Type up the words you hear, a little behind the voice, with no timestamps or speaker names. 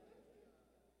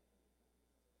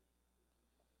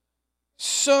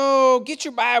So get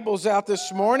your Bibles out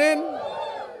this morning.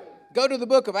 Go to the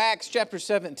book of Acts chapter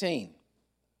 17.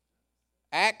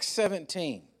 Acts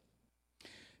 17.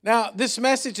 Now, this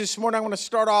message this morning, I'm going to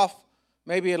start off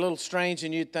maybe a little strange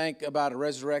and you'd think about a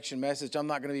resurrection message. I'm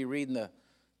not going to be reading the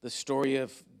story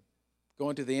of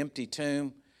going to the empty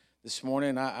tomb this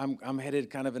morning. I'm headed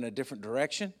kind of in a different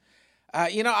direction.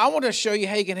 I want to show you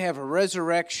how you can have a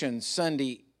resurrection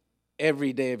Sunday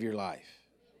every day of your life.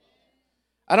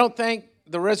 I don't think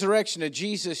the resurrection of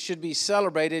Jesus should be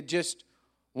celebrated just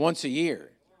once a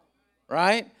year,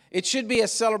 right? It should be a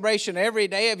celebration every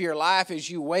day of your life as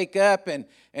you wake up and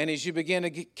as you begin to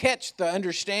catch the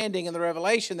understanding and the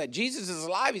revelation that Jesus is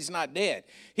alive, He's not dead.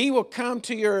 He will come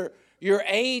to your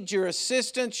aid, your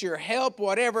assistance, your help,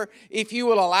 whatever, if you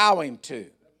will allow Him to,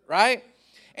 right?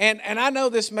 And I know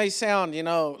this may sound,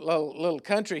 little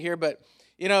country here, but,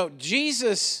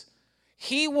 Jesus,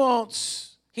 He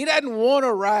doesn't want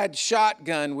to ride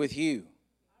shotgun with you.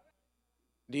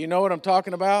 Do you know what I'm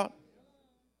talking about?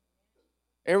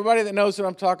 Everybody that knows what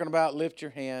I'm talking about, lift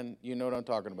your hand. You know what I'm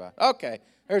talking about. Okay,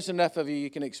 there's enough of you. You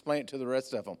can explain it to the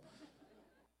rest of them.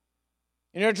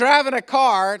 You're driving a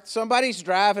car. Somebody's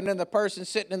driving, and the person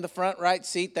sitting in the front right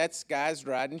seat, that's guy's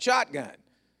riding shotgun.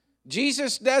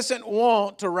 Jesus doesn't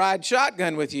want to ride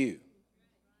shotgun with you.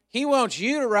 He wants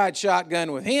you to ride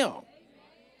shotgun with Him.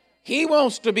 He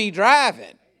wants to be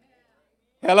driving.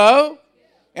 Hello?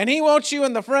 And He wants you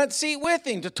in the front seat with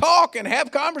Him to talk and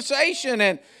have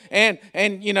conversation and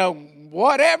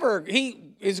whatever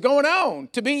He is going on,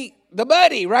 to be the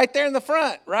buddy right there in the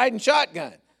front riding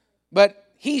shotgun. But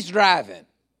He's driving.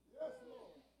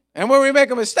 And where we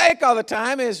make a mistake all the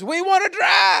time is we want to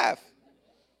drive.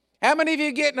 How many of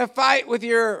you get in a fight with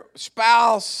your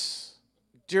spouse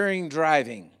during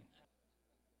driving?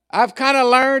 I've kind of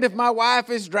learned if my wife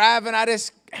is driving, I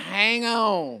just hang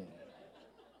on.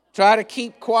 Try to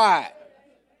keep quiet.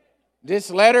 Just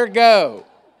let her go.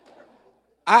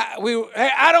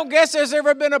 I don't guess there's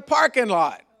ever been a parking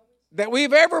lot that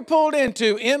we've ever pulled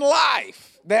into in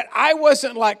life that I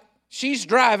wasn't like, she's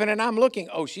driving and I'm looking,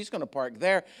 oh, she's going to park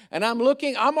there. And I'm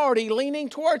looking, I'm already leaning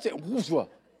towards it. And I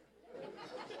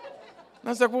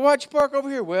was like, well, why'd you park over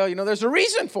here? Well, there's a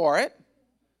reason for it.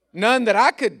 None that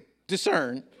I could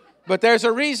discern. But there's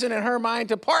a reason in her mind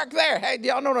to park there. Hey, do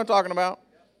y'all know what I'm talking about?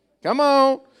 Come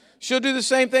on. She'll do the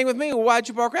same thing with me. Well, why'd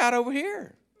you park out over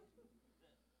here?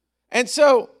 And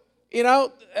so,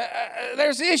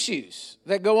 there's issues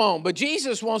that go on. But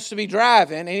Jesus wants to be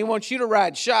driving, and He wants you to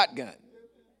ride shotgun.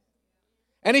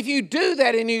 And if you do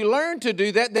that and you learn to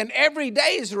do that, then every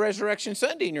day is a Resurrection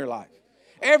Sunday in your life.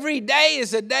 Every day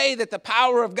is a day that the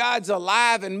power of God's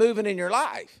alive and moving in your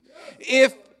life.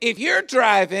 If you're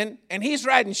driving and He's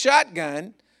riding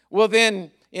shotgun, well then,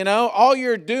 all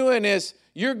you're doing is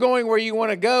you're going where you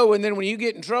want to go, and then when you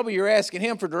get in trouble, you're asking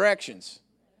Him for directions.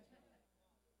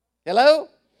 Hello?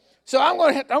 So I'm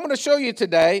going to show you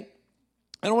today,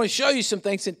 and I want to show you some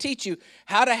things and teach you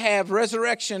how to have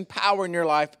resurrection power in your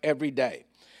life every day.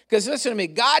 Because listen to me,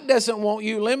 God doesn't want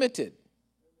you limited.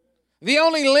 The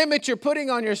only limit you're putting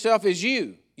on yourself is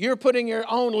you. You're putting your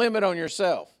own limit on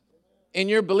yourself in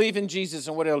your belief in Jesus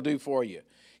and what He'll do for you.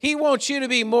 He wants you to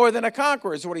be more than a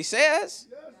conqueror, is what He says.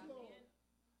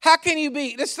 How can you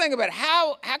be, let's think about it.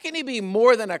 How can you be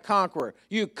more than a conqueror?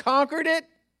 You conquered it,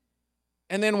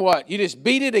 and then what? You just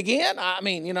beat it again?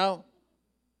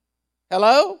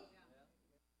 Hello?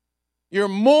 You're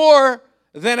more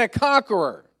than a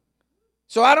conqueror.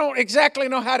 So I don't exactly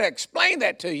know how to explain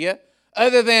that to you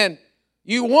other than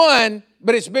you won,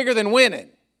 but it's bigger than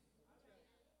winning.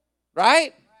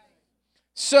 Right?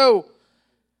 So,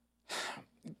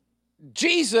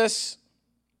 Jesus,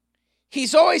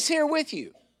 He's always here with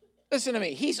you. Listen to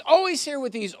me. He's always here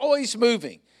with you. He's always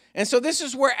moving. And so this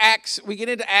is where we get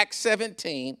into Acts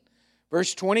 17,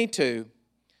 verse 22,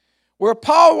 where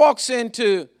Paul walks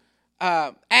into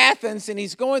Athens, and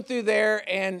he's going through there,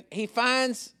 and he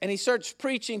finds, and he starts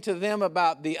preaching to them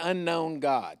about the unknown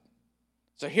God.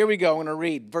 So here we go. I'm going to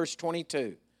read verse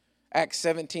 22, Acts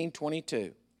 17,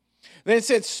 22. Then it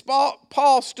says,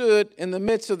 Paul stood in the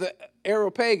midst of the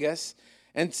Areopagus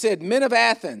and said, Men of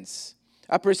Athens,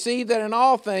 I perceive that in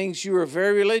all things you are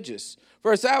very religious.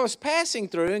 For as I was passing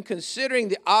through and considering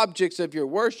the objects of your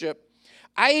worship,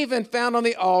 I even found on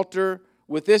the altar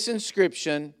with this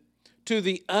inscription, To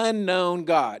the unknown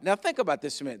God. Now think about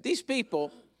this a minute. These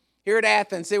people here at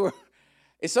Athens,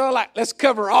 it's all like, let's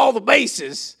cover all the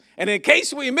bases. And in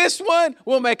case we miss one,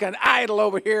 we'll make an idol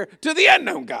over here to the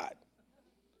unknown God.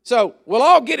 So we'll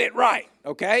all get it right,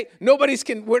 okay?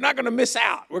 We're not going to miss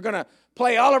out. We're going to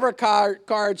play all of our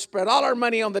cards, spread all our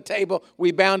money on the table.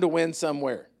 We bound to win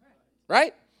somewhere,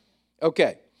 right?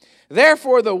 Okay.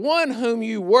 Therefore, the one whom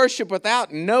you worship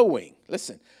without knowing,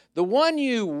 listen, the one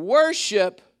you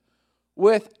worship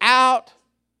without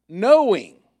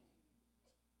knowing,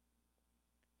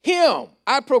 him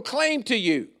I proclaim to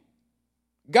you,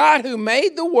 God who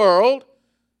made the world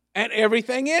and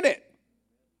everything in it,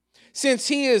 since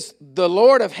he is the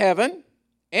Lord of heaven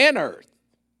and earth,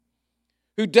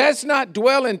 who does not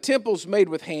dwell in temples made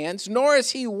with hands, nor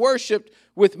is he worshipped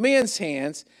with men's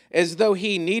hands as though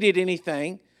he needed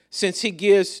anything, since he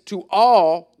gives to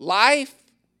all life,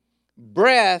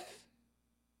 breath,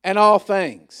 and all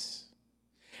things.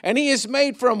 And he has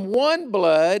made from one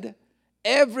blood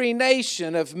every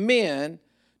nation of men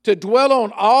to dwell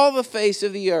on all the face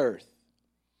of the earth,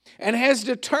 and has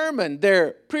determined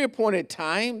their preappointed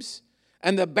times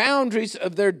and the boundaries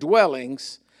of their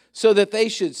dwellings, so that they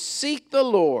should seek the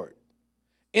Lord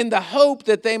in the hope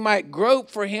that they might grope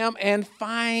for him and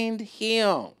find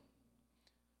him,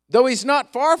 though he's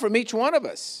not far from each one of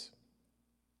us.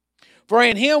 For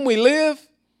in him we live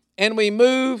and we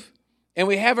move and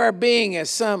we have our being, as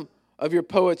some of your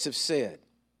poets have said.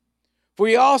 For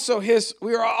we are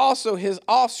also his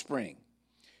offspring.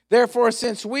 Therefore,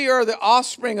 since we are the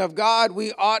offspring of God,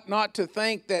 we ought not to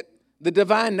think that the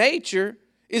divine nature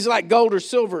is like gold or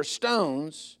silver or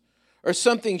stones, or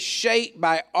something shaped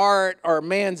by art or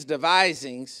man's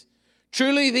devisings.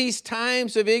 Truly, these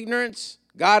times of ignorance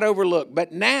God overlooked.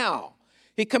 But now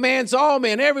he commands all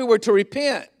men everywhere to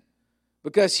repent,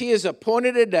 because he has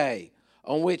appointed a day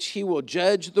on which he will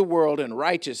judge the world in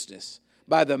righteousness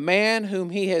by the man whom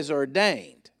he has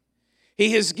ordained.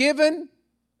 He has given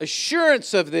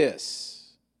assurance of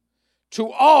this to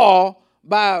all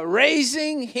by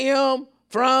raising him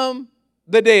from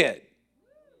the dead.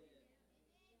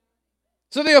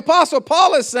 So the Apostle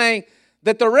Paul is saying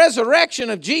that the resurrection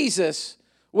of Jesus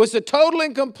was the total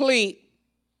and complete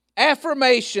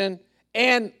affirmation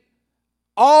and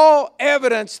all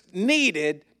evidence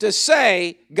needed to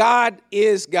say God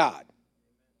is God,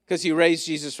 because he raised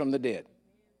Jesus from the dead.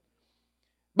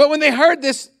 But when they heard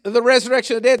this, the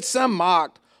resurrection of the dead, some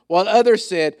mocked, while others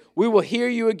said, we will hear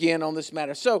you again on this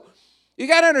matter. So you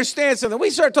got to understand something. We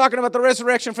start talking about the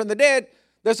resurrection from the dead.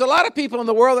 There's a lot of people in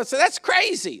the world that say, that's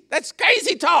crazy. That's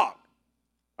crazy talk.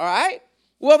 All right?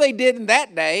 Well, they did in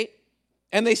that day,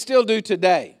 and they still do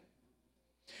today.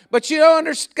 But you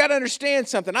got to understand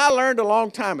something. I learned a long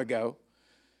time ago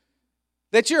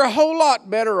that you're a whole lot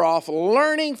better off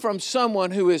learning from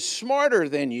someone who is smarter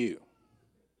than you.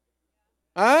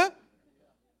 Huh?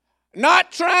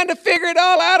 Not trying to figure it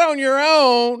all out on your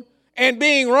own and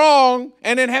being wrong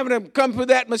and then having to come through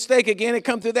that mistake again and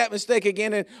come through that mistake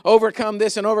again and overcome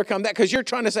this and overcome that, because you're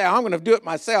trying to say, I'm going to do it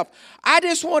myself. I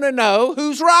just want to know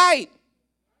who's right.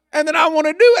 And then I want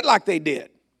to do it like they did.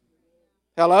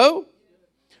 Hello?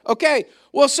 Okay.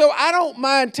 Well, so I don't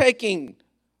mind taking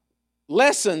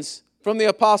lessons from the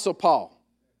Apostle Paul.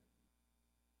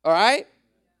 All right?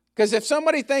 Because if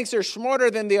somebody thinks they're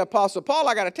smarter than the Apostle Paul,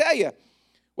 I got to tell you,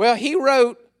 well, he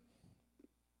wrote,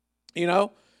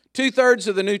 2/3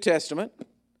 of the New Testament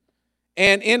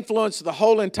and influenced the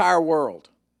whole entire world.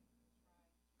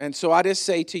 And so I just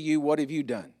say to you, what have you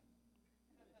done?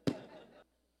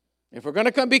 If we're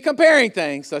going to be comparing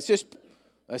things, let's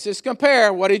just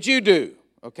compare. What did you do?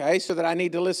 Okay, so that I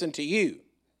need to listen to you.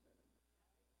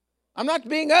 I'm not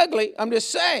being ugly. I'm just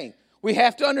saying we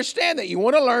have to understand that you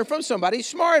want to learn from somebody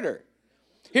smarter.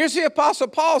 Here's the Apostle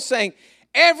Paul saying,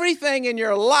 everything in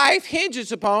your life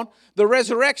hinges upon the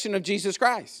resurrection of Jesus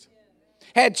Christ.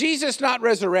 Had Jesus not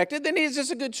resurrected, then he's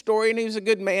just a good story and he was a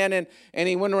good man and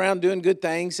he went around doing good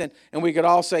things and we could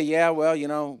all say, yeah,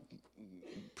 well,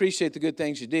 appreciate the good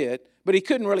things you did, but he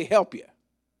couldn't really help you.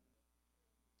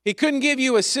 He couldn't give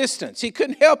you assistance. He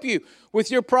couldn't help you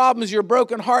with your problems, your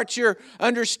broken hearts, your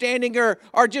understanding,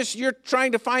 or just you're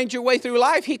trying to find your way through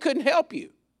life. He couldn't help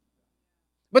you.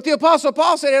 But the Apostle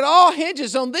Paul said it all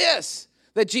hinges on this,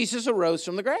 that Jesus arose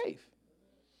from the grave.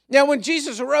 Now, when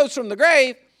Jesus arose from the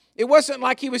grave, it wasn't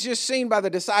like he was just seen by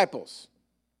the disciples.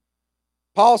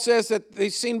 Paul says that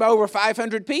he's seen by over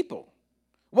 500 people.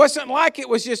 It wasn't like it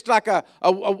was just like a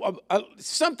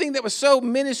something that was so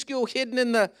minuscule, hidden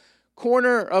in the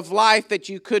corner of life that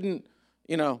you couldn't,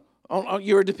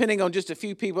 you were depending on just a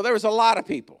few people. There was a lot of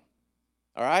people,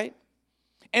 all right?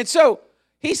 And so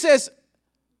he says,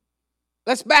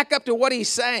 let's back up to what he's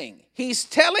saying. He's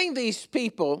telling these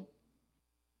people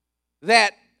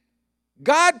that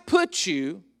God put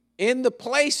you in the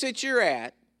place that you're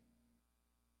at,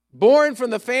 born from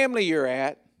the family you're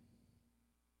at,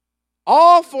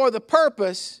 all for the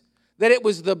purpose that it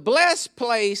was the best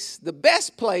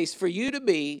place for you to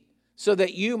be so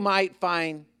that you might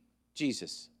find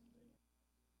Jesus.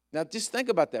 Now, just think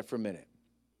about that for a minute.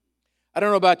 I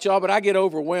don't know about y'all, but I get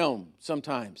overwhelmed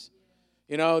sometimes.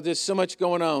 You know, there's so much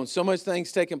going on, so much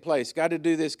things taking place. Got to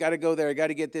do this, got to go there, got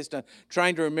to get this done.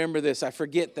 Trying to remember this. I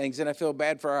forget things, and I feel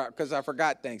bad for because I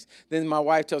forgot things. Then my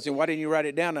wife tells me, why didn't you write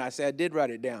it down? And I say, I did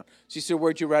write it down. She said,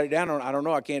 where'd you write it down on? I don't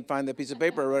know. I can't find the piece of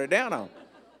paper I wrote it down on.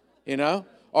 You know?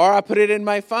 Or I put it in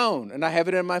my phone, and I have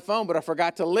it in my phone, but I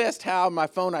forgot to list how on my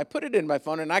phone I put it in my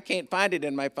phone, and I can't find it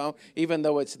in my phone, even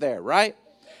though it's there, right?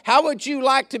 How would you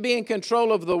like to be in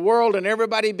control of the world and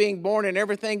everybody being born and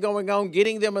everything going on,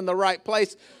 getting them in the right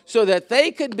place so that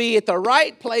they could be at the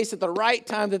right place at the right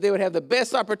time, that they would have the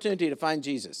best opportunity to find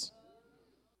Jesus?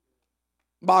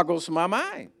 Boggles my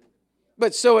mind.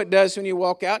 But so it does when you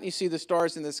walk out and you see the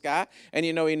stars in the sky and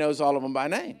you know He knows all of them by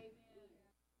name.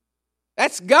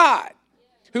 That's God,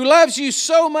 who loves you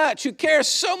so much, who cares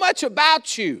so much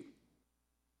about you,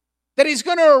 that He's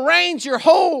going to arrange your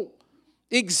whole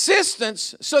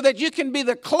existence so that you can be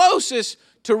the closest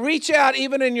to reach out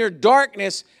even in your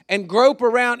darkness and grope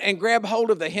around and grab hold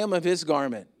of the hem of His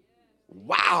garment.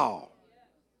 Wow.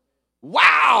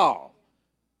 Wow.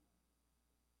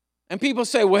 And people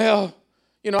say, well,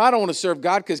 you know, I don't want to serve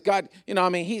God because God, you know, I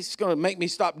mean, He's going to make me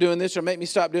stop doing this or make me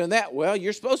stop doing that. Well,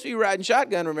 you're supposed to be riding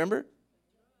shotgun, remember?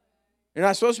 You're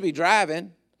not supposed to be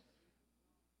driving.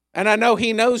 And I know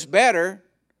He knows better.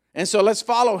 And so let's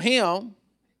follow Him.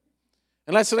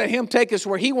 And let's let Him take us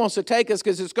where He wants to take us,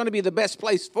 because it's going to be the best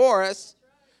place for us.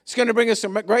 It's going to bring us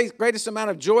the greatest amount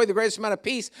of joy, the greatest amount of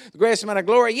peace, the greatest amount of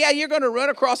glory. Yeah, you're going to run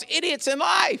across idiots in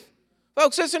life.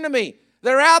 Folks, listen to me.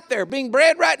 They're out there being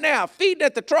bred right now, feeding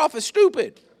at the trough of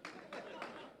stupid.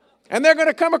 And they're going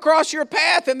to come across your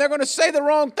path, and they're going to say the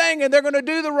wrong thing, and they're going to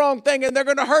do the wrong thing, and they're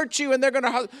going to hurt you, and they're going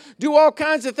to do all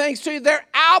kinds of things to you. They're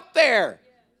out there.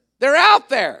 They're out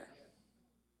there.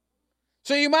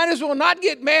 So you might as well not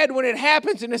get mad when it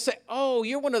happens and just say, oh,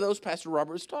 you're one of those Pastor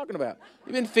Robert was talking about.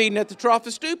 You've been feeding at the trough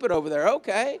of stupid over there.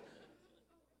 Okay.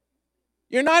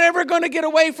 You're not ever going to get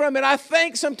away from it. I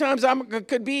think sometimes I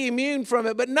could be immune from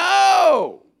it, but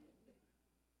no.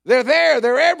 They're there.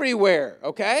 They're everywhere,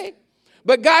 okay?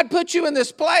 But God put you in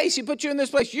this place. He put you in this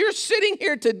place. You're sitting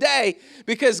here today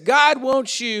because God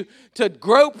wants you to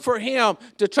grope for Him,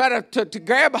 to try to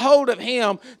grab hold of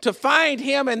Him, to find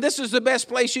Him, and this is the best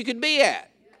place you could be at.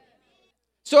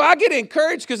 So I get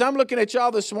encouraged because I'm looking at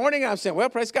y'all this morning, and I'm saying, well,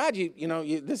 praise God,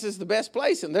 this is the best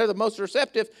place, and they're the most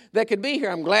receptive that could be here.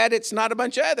 I'm glad it's not a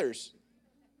bunch of others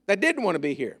that didn't want to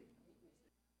be here.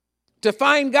 To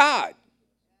find God.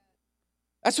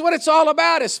 That's what it's all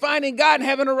about, is finding God and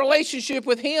having a relationship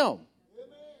with Him.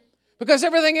 Because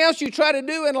everything else you try to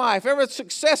do in life, every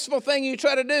successful thing you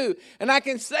try to do, and I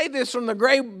can say this from the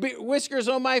gray whiskers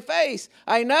on my face,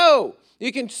 I know.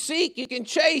 You can seek, you can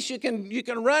chase, you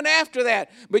can run after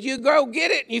that, but you go get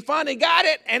it, and you finally got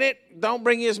it, and it don't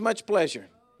bring you as much pleasure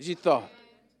as you thought.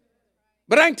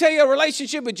 But I can tell you, a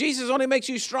relationship with Jesus only makes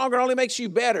you stronger, only makes you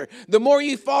better. The more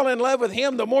you fall in love with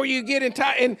Him, the more you get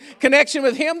in connection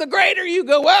with Him, the greater you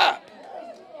go up.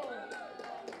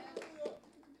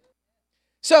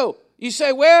 So you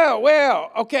say,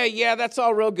 well, okay, yeah, that's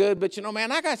all real good, but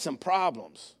man, I got some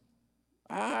problems.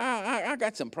 I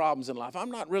got some problems in life.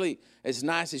 I'm not really as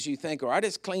nice as you think, or I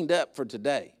just cleaned up for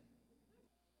today.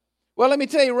 Well, let me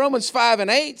tell you, Romans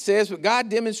 5:8 says, but God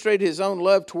demonstrated His own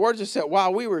love towards us, that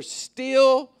while we were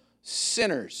still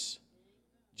sinners,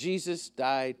 Jesus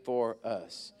died for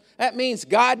us. That means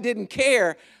God didn't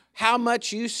care how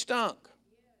much you stunk.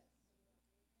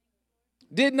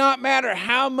 Did not matter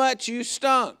how much you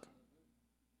stunk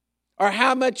or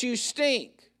how much you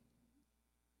stink.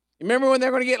 Remember when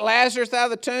they're going to get Lazarus out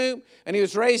of the tomb and He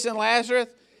was raising Lazarus?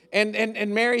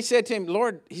 And Mary said to Him,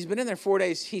 Lord, he's been in there 4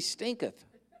 days. He stinketh.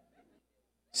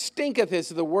 Stinketh is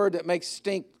the word that makes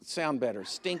stink sound better.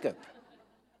 Stinketh.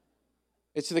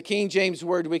 It's the King James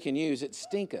word we can use. It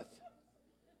stinketh.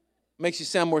 Makes you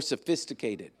sound more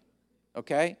sophisticated.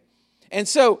 Okay? And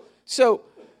so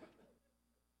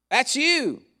that's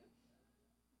you.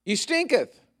 You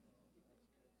stinketh.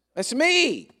 That's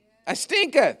me. I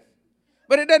stinketh.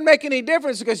 But it doesn't make any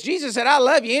difference, because Jesus said, I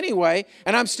love you anyway,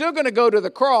 and I'm still going to go to the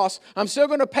cross. I'm still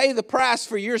going to pay the price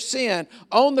for your sin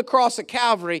on the cross of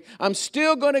Calvary. I'm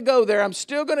still going to go there. I'm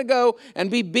still going to go and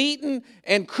be beaten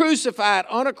and crucified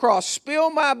on a cross, spill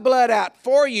my blood out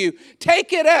for you,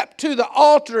 take it up to the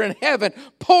altar in heaven,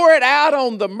 pour it out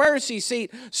on the mercy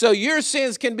seat so your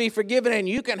sins can be forgiven and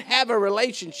you can have a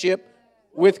relationship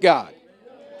with God.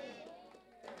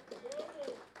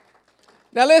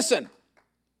 Now listen.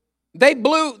 They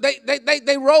rolled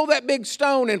that big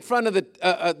stone in front of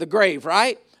the grave,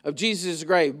 right? of Jesus'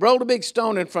 grave, rolled a big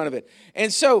stone in front of it.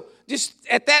 And so just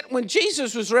at that, when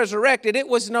Jesus was resurrected, it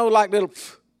was no like little,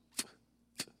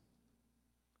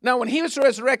 no, when he was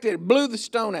resurrected, it blew the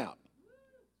stone out.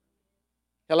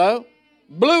 Hello?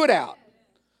 Blew it out.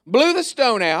 Blew the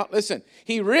stone out. Listen,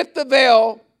 he ripped the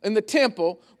veil in the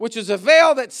temple, which is a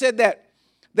veil that said that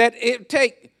it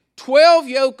take 12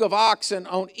 yoke of oxen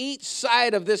on each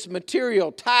side of this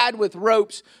material tied with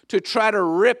ropes to try to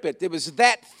rip it. It was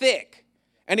that thick.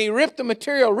 And he ripped the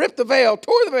material, ripped the veil,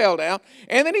 tore the veil down.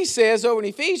 And then he says over in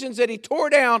Ephesians that he tore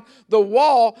down the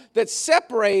wall that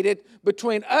separated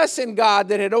between us and God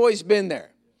that had always been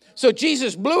there. So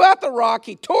Jesus blew out the rock,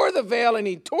 he tore the veil, and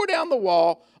he tore down the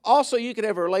wall. Also, you could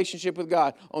have a relationship with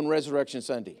God on Resurrection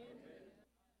Sunday.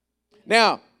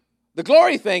 Now, the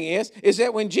glory thing is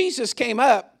that when Jesus came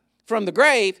up from the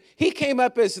grave, he came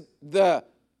up as the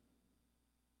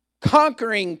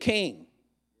conquering king.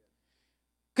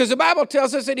 Because the Bible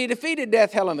tells us that he defeated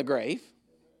death, hell, and the grave.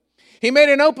 He made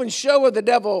an open show of the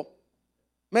devil,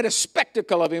 made a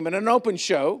spectacle of him in an open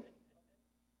show.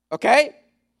 Okay?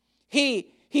 He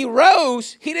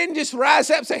rose. He didn't just rise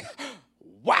up and say,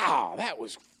 wow, that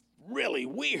was really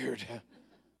weird.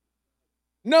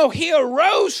 No, he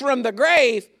arose from the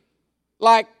grave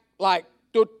like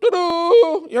you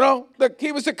know,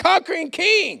 he was the conquering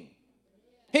king.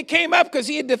 He came up because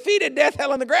he had defeated death,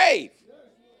 hell, and the grave.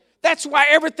 That's why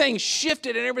everything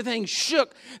shifted and everything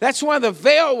shook. That's why the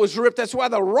veil was ripped. That's why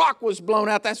the rock was blown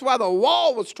out. That's why the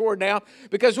wall was torn down.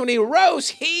 Because when he rose,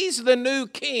 he's the new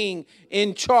king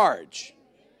in charge.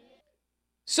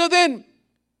 So then,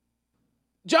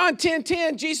 John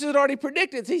 10:10, Jesus had already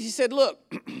predicted. He said, look,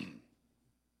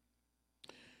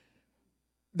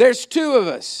 there's two of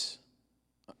us.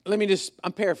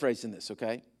 I'm paraphrasing this,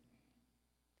 okay?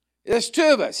 There's two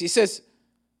of us. He says,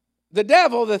 the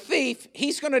devil, the thief,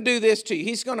 he's going to do this to you.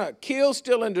 He's going to kill,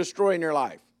 steal, and destroy in your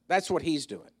life. That's what he's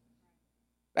doing.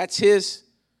 That's his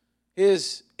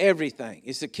everything.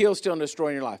 Is to kill, steal, and destroy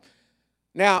in your life.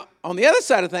 Now, on the other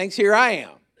side of things, here I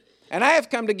am. And I have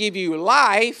come to give you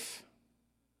life.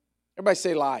 Everybody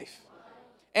say life.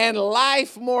 And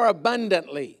life more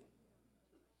abundantly.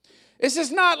 This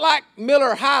is not like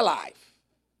Miller High Life.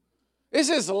 This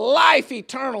is life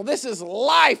eternal. This is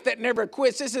life that never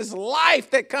quits. This is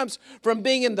life that comes from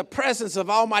being in the presence of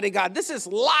Almighty God. This is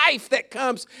life that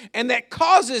comes and that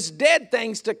causes dead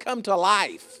things to come to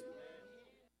life.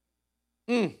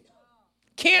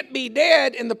 Can't be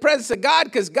dead in the presence of God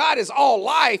because God is all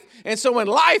life. And so when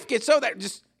life gets so that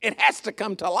it has to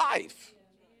come to life.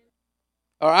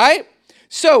 All right?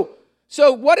 So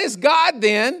what is God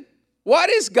then? What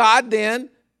is God then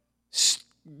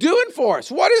doing for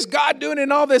us? What is God doing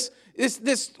in all this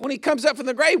when he comes up from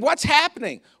the grave? What's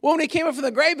happening? Well, when he came up from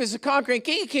the grave as a conquering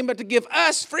king, he came up to give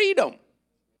us freedom.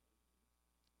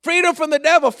 Freedom from the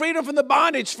devil, freedom from the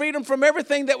bondage, freedom from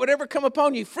everything that would ever come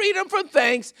upon you. Freedom from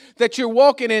things that you're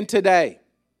walking in today.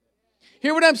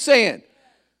 Hear what I'm saying?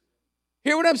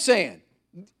 Hear what I'm saying?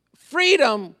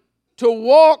 Freedom to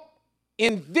walk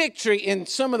in victory in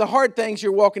some of the hard things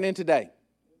you're walking in today.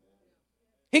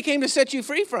 He came to set you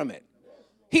free from it.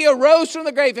 He arose from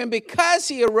the grave, and because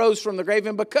he arose from the grave,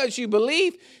 and because you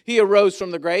believe he arose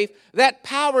from the grave, that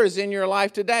power is in your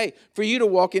life today for you to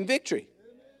walk in victory.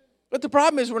 But the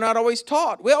problem is we're not always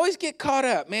taught. We always get caught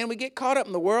up, man. We get caught up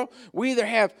in the world. We either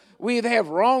have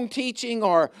wrong teaching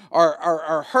or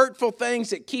hurtful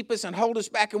things that keep us and hold us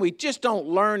back, and we just don't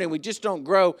learn and we just don't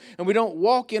grow, and we don't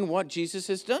walk in what Jesus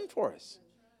has done for us.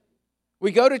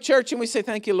 We go to church and we say,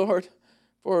 thank you, Lord,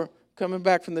 for coming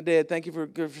back from the dead. Thank you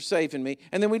for saving me.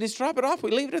 And then we just drop it off. We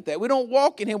leave it at that. We don't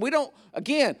walk in him.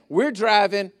 We're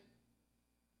driving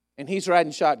and he's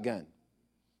riding shotgun.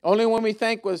 Only when we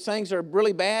think things are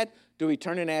really bad do we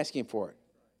turn and ask him for it.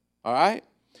 All right?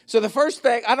 So the first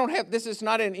thing, this is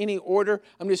not in any order.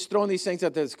 I'm just throwing these things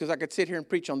out there because I could sit here and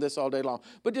preach on this all day long.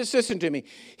 But just listen to me.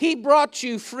 He brought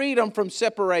you freedom from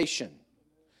separation.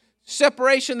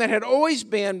 Separation that had always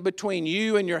been between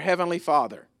you and your heavenly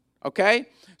Father. Okay?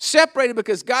 Separated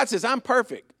because God says, I'm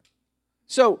perfect.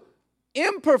 So,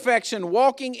 imperfection,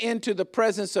 walking into the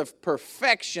presence of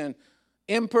perfection,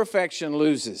 imperfection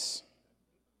loses.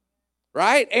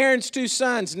 Right? Aaron's two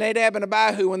sons, Nadab and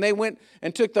Abihu, when they went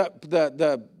and took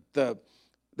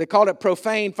they called it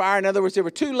profane fire. In other words, they were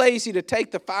too lazy to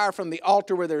take the fire from the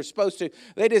altar where they were supposed to.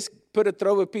 They just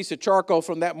throw a piece of charcoal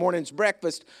from that morning's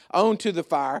breakfast onto the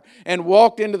fire and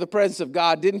walked into the presence of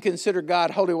God, didn't consider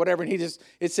God holy, whatever. And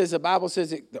the Bible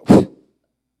says it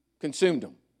consumed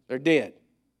them. They're dead.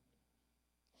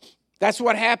 That's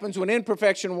what happens when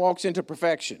imperfection walks into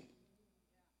perfection.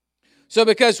 So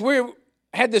because we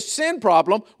had this sin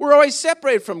problem, we're always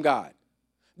separated from God.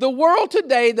 The world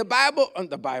today,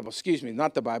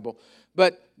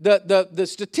 but the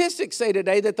statistics say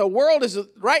today that the world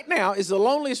right now is the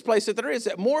loneliest place that there is,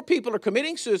 that more people are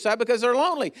committing suicide because they're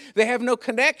lonely. They have no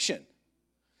connection.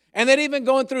 And then even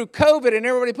going through COVID and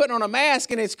everybody putting on a mask,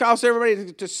 and it's caused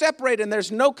everybody to separate, and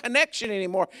there's no connection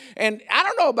anymore. And I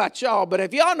don't know about y'all, but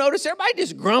have y'all noticed everybody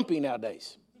just grumpy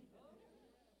nowadays?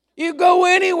 You go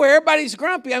anywhere, everybody's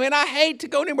grumpy. I mean, I hate to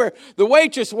go anywhere. The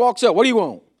waitress walks up, what do you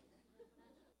want?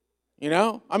 You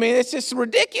know, I mean, it's just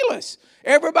ridiculous.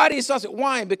 Everybody starts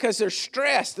whining because they're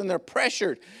stressed and they're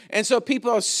pressured. And so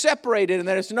people are separated, and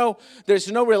there's no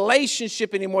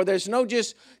relationship anymore. There's no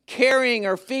just caring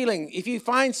or feeling. If you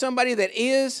find somebody that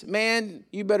is, man,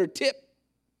 you better tip.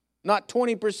 Not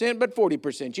 20%, but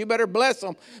 40%. You better bless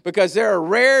them because they're a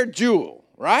rare jewel,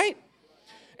 right?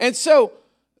 And so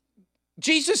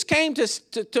Jesus came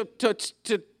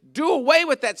to do away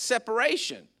with that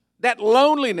separation. That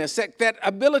loneliness, that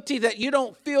ability that you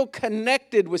don't feel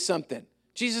connected with something.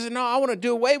 Jesus said, no, I want to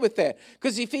do away with that.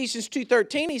 Because Ephesians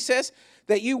 2:13, he says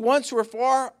that you once were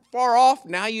far off,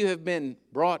 now you have been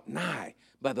brought nigh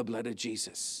by the blood of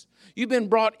Jesus. You've been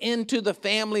brought into the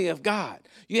family of God.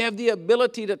 You have the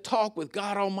ability to talk with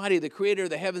God Almighty, the creator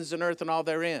of the heavens and earth and all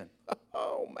therein.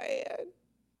 Oh, man.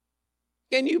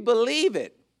 Can you believe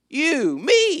it? You,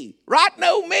 me, right?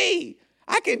 No, me.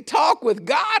 I can talk with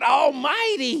God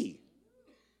Almighty.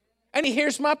 And he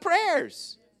hears my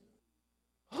prayers.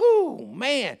 Oh,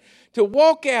 man. To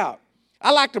walk out.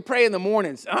 I like to pray in the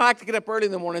mornings. I like to get up early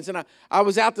in the mornings. And I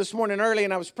was out this morning early,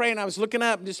 and I was praying. I was looking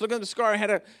up, just looking at the sky. I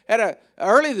had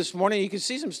early this morning, you could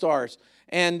see some stars.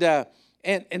 And the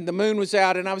moon was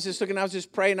out, and I was just looking, I was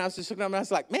just praying. I was just looking up, and I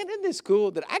was like, man, isn't this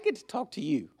cool that I get to talk to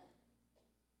you?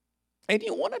 And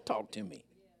you want to talk to me.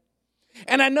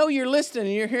 And I know you're listening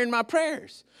and you're hearing my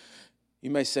prayers.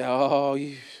 You may say, oh,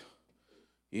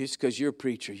 it's because you're a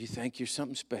preacher. You think you're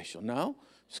something special. No,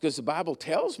 it's because the Bible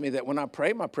tells me that when I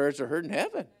pray, my prayers are heard in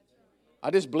heaven. I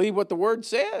just believe what the Word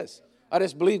says. I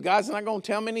just believe God's not going to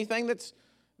tell me anything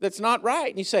that's not right.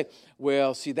 And you say,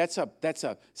 well, see, that's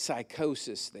a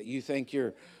psychosis that you think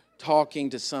you're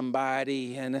talking to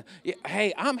somebody. And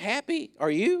hey, I'm happy.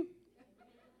 Are you?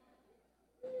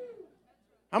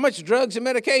 How much drugs and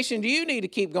medication do you need to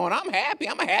keep going? I'm happy.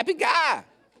 I'm a happy guy.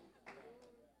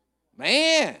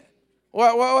 Man,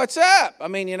 what's up? I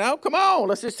mean, come on.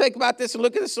 Let's just think about this and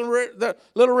look at this the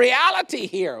little reality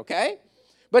here, okay?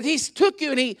 But he took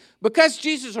you, and because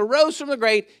Jesus arose from the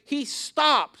grave, he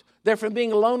stopped there from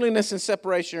being loneliness and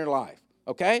separation in your life,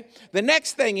 okay? The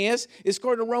next thing is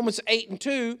according to Romans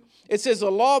 8:2, it says,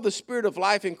 the law of the Spirit of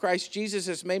life in Christ Jesus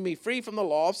has made me free from the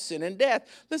law of sin and death.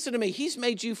 Listen to me. He's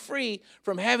made you free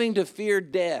from having to fear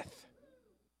death.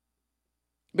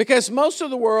 Because most of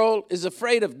the world is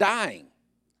afraid of dying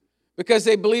because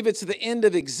they believe it's the end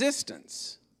of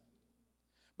existence.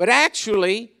 But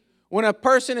actually, when a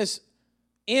person is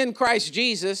in Christ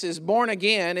Jesus, is born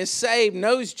again, is saved,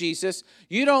 knows Jesus,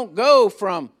 you don't go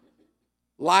from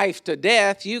life to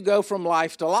death. You go from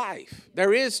life to life.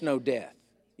 There is no death.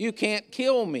 You can't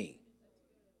kill me.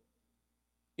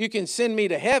 You can send me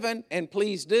to heaven, and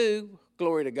please do.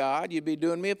 Glory to God. You'd be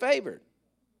doing me a favor.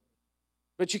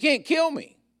 But you can't kill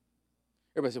me.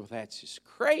 Everybody says, well, that's just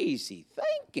crazy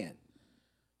thinking.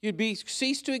 You'd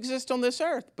cease to exist on this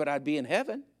earth, but I'd be in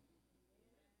heaven.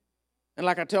 And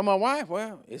like I tell my wife,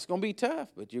 well, it's going to be tough,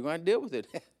 but you're going to deal with it.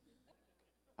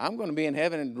 I'm going to be in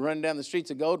heaven and running down the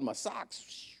streets of gold in my socks.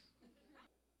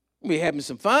 We'll be having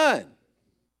some fun.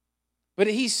 But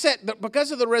he said that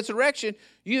because of the resurrection,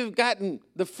 you've gotten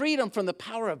the freedom from the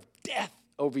power of death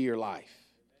over your life.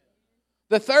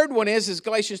 The third one is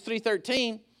Galatians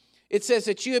 3:13. It says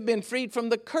that you have been freed from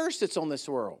the curse that's on this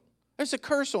world. There's a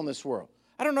curse on this world.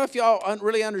 I don't know if y'all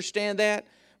really understand that,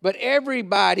 but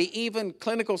everybody, even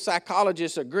clinical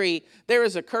psychologists, agree there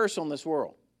is a curse on this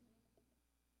world.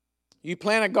 You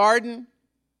plant a garden,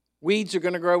 weeds are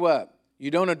going to grow up.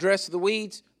 You don't address the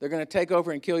weeds, they're going to take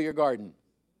over and kill your garden.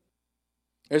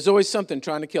 There's always something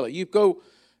trying to kill it. You go,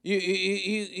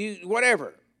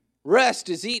 whatever. Rust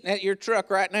is eating at your truck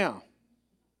right now.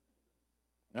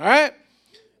 All right?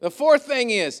 The fourth thing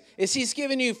is he's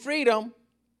giving you freedom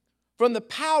from the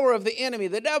power of the enemy.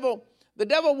 The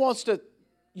devil wants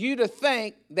you to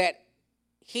think that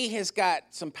he has got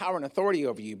some power and authority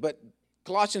over you. But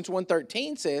Colossians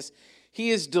 1:13 says, he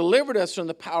has delivered us from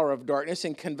the power of darkness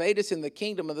and conveyed us in the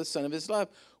kingdom of the Son of his love.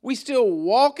 We still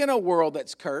walk in a world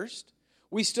that's cursed.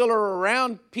 We still are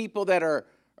around people that are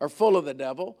full of the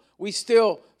devil. We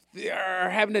still are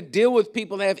having to deal with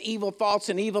people that have evil thoughts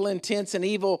and evil intents and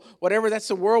evil whatever. That's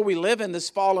the world we live in, this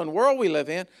fallen world we live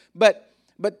in. But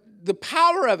the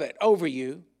power of it over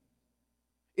you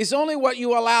is only what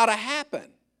you allow to happen.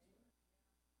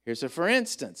 Here's a for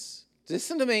instance.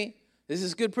 Listen to me. This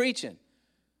is good preaching.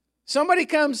 Somebody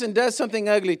comes and does something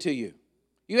ugly to you.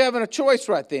 You have a choice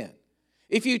right then.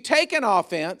 If you take an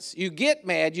offense, you get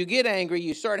mad, you get angry,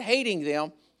 you start hating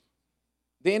them,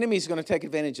 the enemy's going to take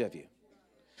advantage of you.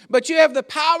 But you have the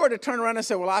power to turn around and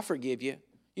say, well, I forgive you.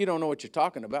 You don't know what you're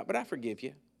talking about, but I forgive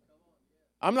you.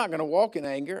 I'm not going to walk in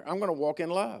anger. I'm going to walk in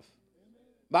love.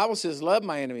 The Bible says, love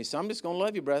my enemies. So I'm just going to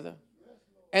love you, brother.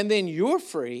 And then you're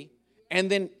free.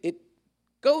 And then it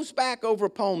goes back over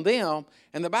upon them.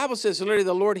 And the Bible says, literally,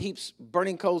 the Lord heaps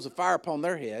burning coals of fire upon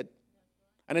their head.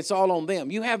 And it's all on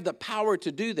them. You have the power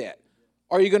to do that.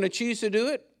 Are you going to choose to do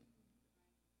it?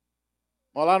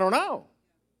 Well, I don't know.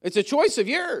 It's a choice of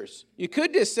yours. You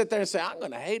could just sit there and say, I'm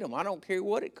going to hate them. I don't care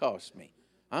what it costs me.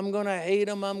 I'm going to hate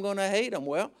them. I'm going to hate them.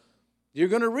 Well, you're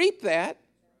going to reap that.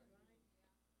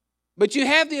 But you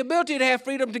have the ability to have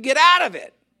freedom to get out of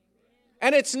it.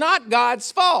 And it's not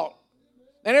God's fault.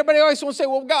 And everybody always wants to say,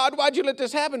 well, God, why'd you let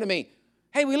this happen to me?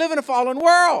 Hey, we live in a fallen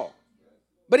world.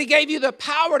 But he gave you the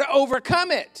power to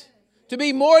overcome it, to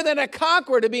be more than a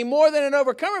conqueror, to be more than an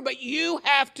overcomer. But you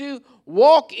have to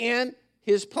walk in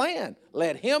his plan.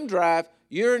 Let him drive.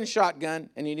 You're in shotgun,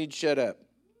 and you need to shut up.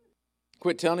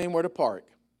 Quit telling him where to park.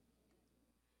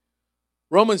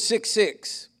 Romans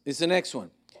 6:6 is the next one.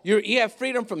 You have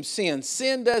freedom from sin.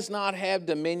 Sin does not have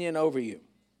dominion over you.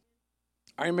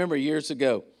 I remember years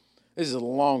ago, this is a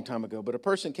long time ago, but a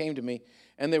person came to me,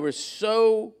 and they were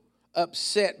so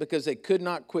upset because they could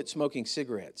not quit smoking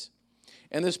cigarettes.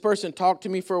 And this person talked to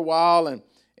me for a while, and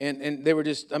they were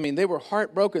just, they were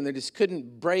heartbroken. They just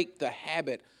couldn't break the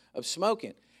habit of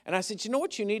smoking. And I said, you know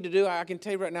what you need to do? I can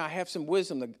tell you right now, I have some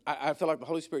wisdom. I feel like the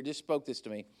Holy Spirit just spoke this to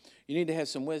me. You need to have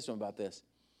some wisdom about this.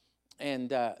 And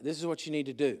this is what you need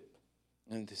to do.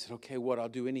 And they said, okay, what? I'll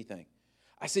do anything.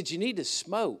 I said, you need to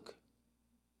smoke,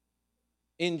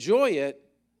 enjoy it,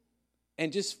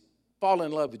 and just fall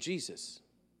in love with Jesus.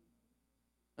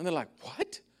 And they're like,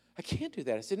 what? I can't do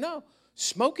that. I said, no,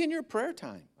 smoke in your prayer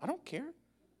time. I don't care.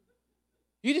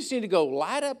 You just need to go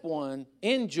light up one,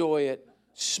 enjoy it,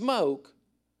 smoke,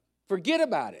 forget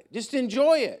about it. Just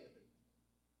enjoy it.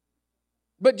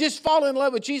 But just fall in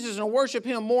love with Jesus and worship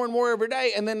him more and more every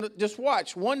day. And then just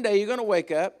watch. One day you're going to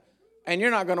wake up and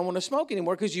you're not going to want to smoke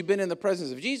anymore because you've been in the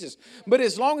presence of Jesus. But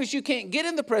as long as you can't get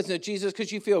in the presence of Jesus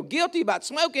because you feel guilty about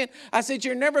smoking, I said,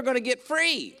 you're never going to get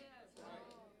free.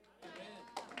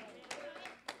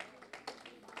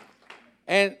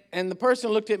 And the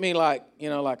person looked at me like,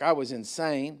 like I was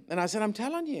insane. And I said, I'm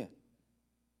telling you.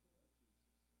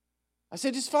 I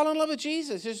said, just fall in love with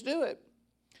Jesus. Just do it.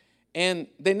 And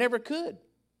they never could.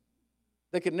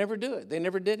 They could never do it. They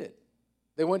never did it.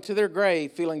 They went to their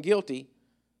grave feeling guilty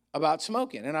about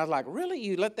smoking. And I was like, really?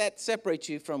 You let that separate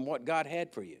you from what God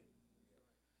had for you?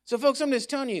 So, folks, I'm just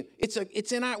telling you, it's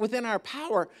within our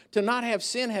power to not have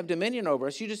sin have dominion over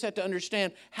us. You just have to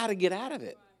understand how to get out of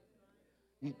it.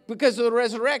 Because of the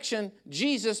resurrection,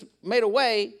 Jesus made a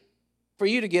way for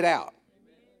you to get out.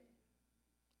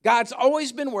 God's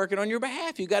always been working on your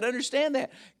behalf. You've got to understand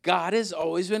that. God has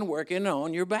always been working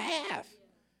on your behalf.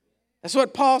 That's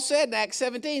what Paul said in Acts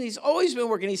 17. He's always been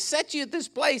working. He set you at this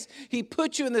place. He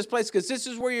put you in this place because this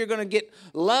is where you're going to get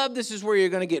love. This is where you're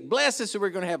going to get blessed. This is where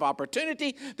you're going to have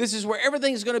opportunity. This is where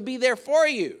everything's going to be there for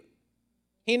you.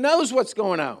 He knows what's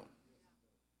going on.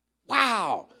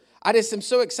 Wow. I just am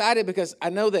so excited because I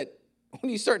know that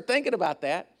when you start thinking about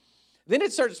that, then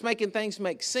it starts making things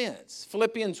make sense.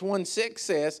 Philippians 1:6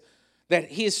 says that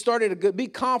he has started be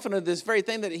confident of this very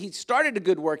thing, that he started a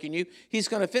good work in you. He's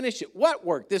going to finish it. What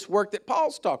work? This work that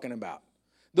Paul's talking about.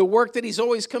 The work that he's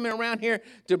always coming around here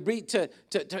to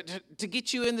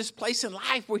get you in this place in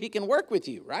life where he can work with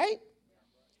you, right?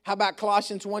 How about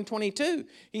Colossians 1:22?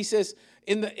 He says,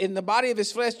 in the body of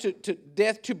his flesh to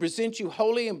death to present you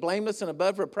holy and blameless and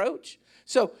above reproach.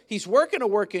 So he's working a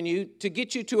work in you to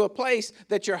get you to a place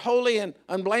that you're holy and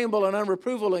unblameable and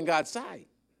unreprovable in God's sight.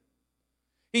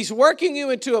 He's working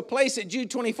you into a place that Jude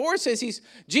 24 says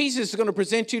Jesus is going to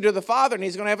present you to the Father and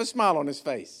he's going to have a smile on his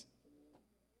face.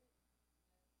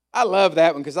 I love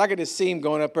that one because I could just see him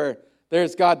going up there.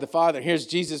 There's God the Father. And here's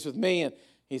Jesus with me. And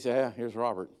he said, yeah, here's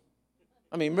Robert.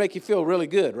 Make you feel really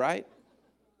good, right?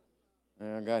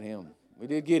 Yeah, I got him. We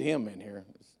did get him in here.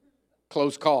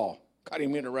 Close call. Got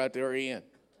him in right there in.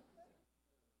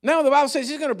 Now the Bible says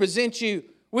he's going to present you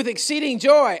with exceeding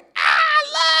joy.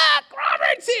 Look,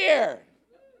 Robert's here.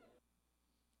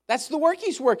 That's the work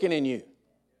he's working in you.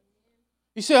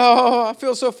 You say, I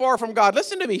feel so far from God.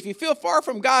 Listen to me. If you feel far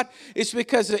from God, it's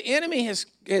because the enemy has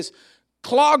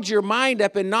clogged your mind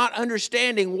up in not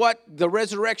understanding what the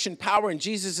resurrection power in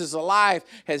Jesus is alive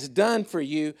has done for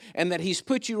you, and that he's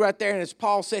put you right there. And as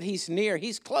Paul said, he's near,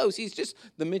 he's close, he's just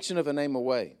the mention of a name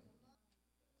away.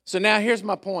 So now here's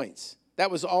my points. That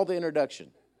was all the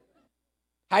introduction.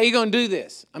 How are you going to do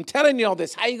this? I'm telling you all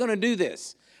this. How are you going to do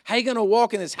this? How are you going to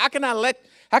walk in this? How can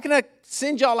I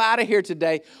send y'all out of here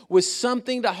today with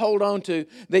something to hold on to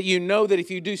that you know that if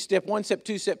you do step 1, step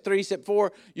 2, step 3, step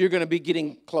 4, you're going to be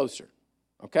getting closer.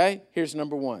 Okay? Here's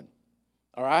number 1.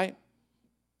 All right?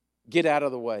 Get out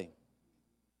of the way.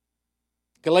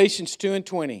 Galatians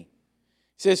 2:20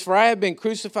 says, "For I have been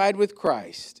crucified with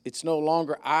Christ. It's no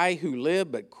longer I who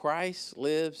live, but Christ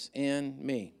lives in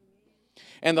me.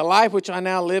 And the life which I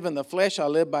now live in the flesh, I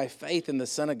live by faith in the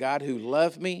Son of God who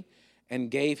loved me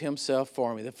and gave himself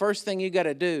for me." The first thing you got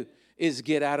to do is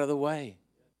get out of the way.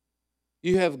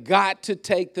 You have got to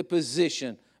take the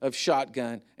position of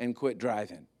shotgun and quit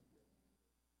driving.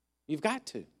 You've got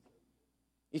to.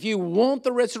 If you want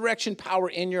the resurrection power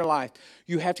in your life,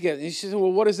 you have to get it. And you say,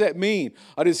 well, what does that mean?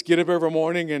 I just get up every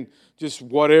morning and just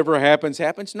whatever happens,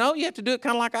 happens. No, you have to do it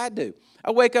kind of like I do.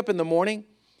 I wake up in the morning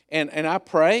and I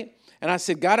pray. And I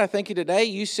said, God, I thank you today.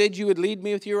 You said you would lead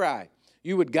me with your eye.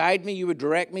 You would guide me. You would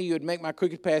direct me. You would make my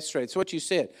crooked path straight. That's what you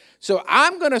said. So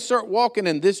I'm going to start walking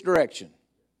in this direction.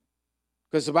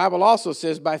 Because the Bible also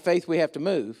says by faith we have to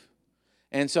move.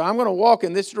 And so I'm going to walk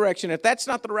in this direction. If that's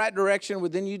not the right direction, well,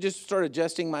 then you just start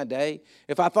adjusting my day.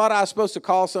 If I thought I was supposed to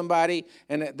call somebody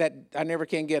and that I never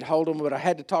can get hold of them, but I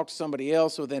had to talk to somebody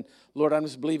else, so then, Lord, I'm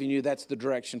just believing you that's the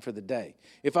direction for the day.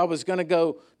 If I was going to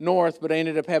go north, but I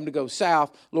ended up having to go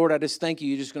south, Lord, I just thank you.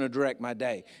 You're just going to direct my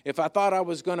day. If I thought I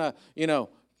was going to,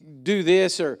 do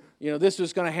this or, this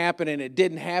was going to happen and it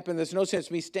didn't happen, there's no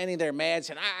sense me standing there mad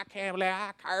saying, I can't believe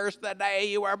I cursed the day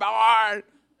you were born.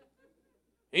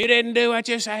 You didn't do what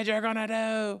you said you're going to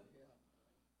do.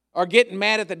 Or getting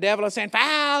mad at the devil and saying,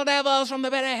 foul devils from the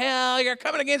pit of hell, you're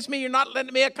coming against me. You're not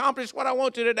letting me accomplish what I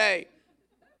want to today.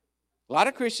 A lot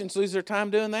of Christians lose their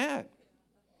time doing that.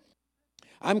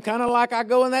 I'm kind of like I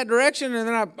go in that direction and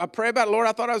then I pray about it. Lord,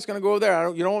 I thought I was going to go over there.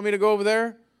 You don't want me to go over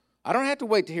there? I don't have to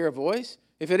wait to hear a voice.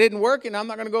 If it isn't working, I'm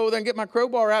not going to go over there and get my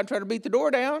crowbar out and try to beat the door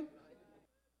down.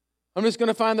 I'm just going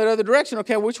to find that other direction.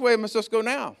 Okay, which way am I supposed to go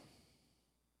now?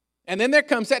 And then there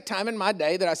comes that time in my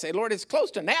day that I say, Lord, it's close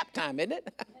to nap time, isn't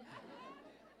it?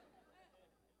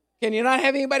 Can you not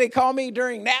have anybody call me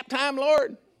during nap time,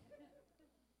 Lord?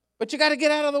 But you got to get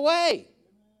out of the way.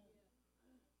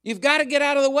 You've got to get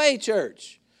out of the way,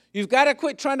 church. You've got to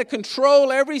quit trying to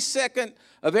control every second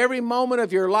of every moment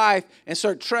of your life and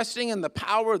start trusting in the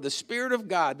power of the Spirit of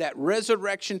God, that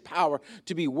resurrection power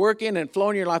to be working and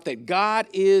flowing in your life, that God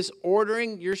is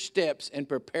ordering your steps and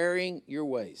preparing your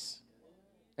ways.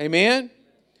 Amen?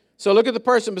 So look at the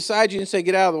person beside you and say,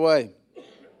 get out of the way.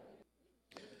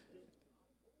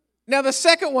 Now, the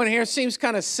second one here seems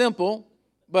kind of simple,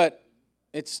 but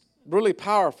it's really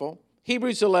powerful.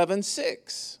 Hebrews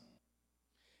 11:6.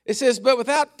 It says, but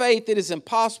without faith it is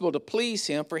impossible to please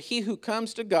him, for he who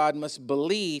comes to God must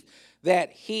believe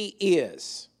that he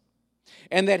is,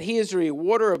 and that he is a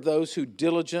rewarder of those who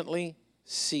diligently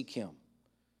seek him.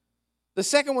 The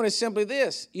second one is simply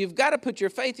this. You've got to put your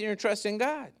faith and your trust in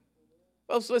God.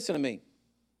 Folks, listen to me.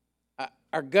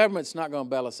 Our government's not going to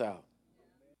bail us out.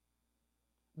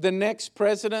 The next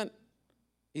president,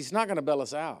 he's not going to bail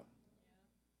us out.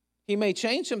 He may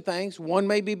change some things. One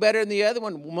may be better than the other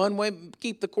one. One may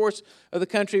keep the course of the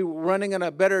country running in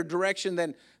a better direction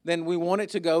than we want it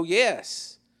to go,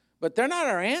 yes. But they're not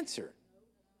our answer.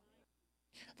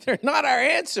 They're not our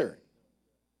answer.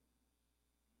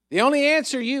 The only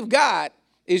answer you've got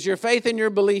is your faith and your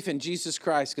belief in Jesus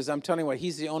Christ, because I'm telling you what,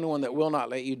 he's the only one that will not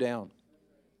let you down.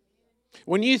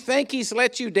 When you think he's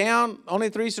let you down, only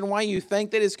the reason why you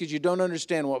think that is because you don't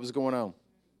understand what was going on.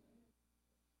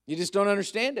 You just don't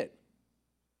understand it.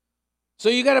 So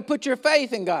you got to put your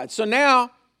faith in God. So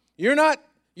now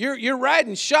you're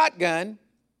riding shotgun.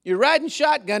 You're riding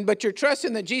shotgun, but you're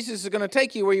trusting that Jesus is going to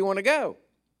take you where you want to go.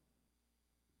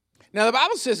 Now the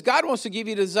Bible says God wants to give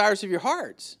you the desires of your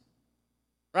hearts.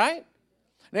 Right?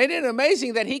 And isn't it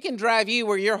amazing that he can drive you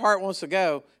where your heart wants to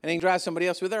go and he can drive somebody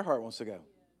else where their heart wants to go?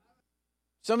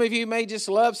 Some of you may just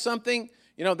love something.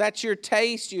 That's your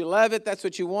taste. You love it. That's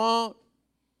what you want.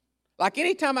 Like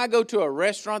anytime I go to a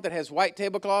restaurant that has white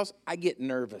tablecloths, I get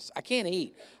nervous. I can't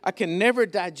eat. I can never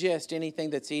digest anything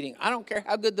that's eating. I don't care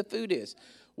how good the food is.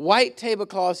 White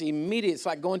tablecloths, immediately, it's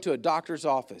like going to a doctor's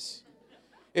office.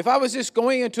 If I was just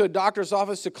going into a doctor's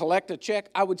office to collect a check,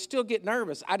 I would still get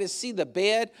nervous. I just see the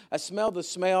bed. I smell the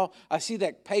smell. I see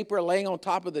that paper laying on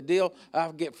top of the deal.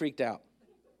 I get freaked out.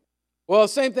 Well,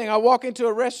 same thing. I walk into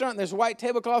a restaurant and there's white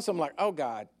tablecloths. I'm like, oh,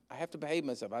 God, I have to behave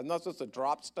myself. I'm not supposed to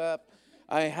drop stuff.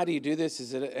 How do you do this?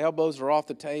 Is it elbows are off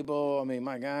the table? I mean,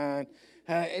 my God.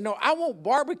 I want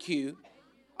barbecue.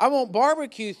 I want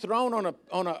barbecue thrown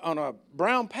on a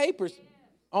brown paper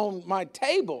on my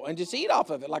table and just eat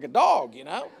off of it like a dog,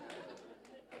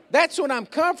 That's when I'm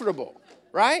comfortable,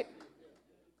 right?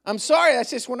 I'm sorry,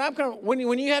 that's just when I'm comfortable.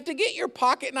 When you have to get your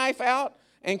pocket knife out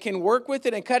and can work with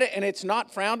it and cut it and it's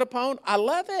not frowned upon, I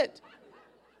love it.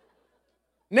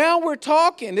 Now we're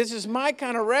talking. This is my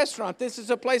kind of restaurant. This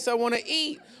is a place I want to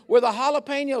eat where the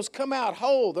jalapenos come out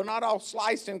whole. They're not all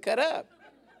sliced and cut up.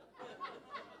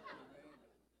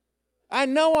 I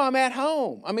know I'm at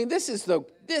home. I mean, this is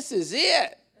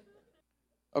it.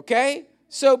 Okay?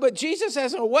 So, but Jesus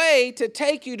has a way to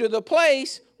take you to the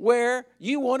place where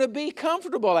you want to be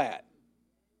comfortable at.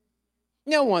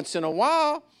 Now, once in a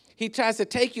while, he tries to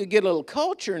take you, get a little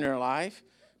culture in your life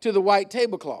to the white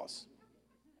tablecloths.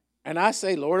 And I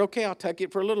say, Lord, okay, I'll tuck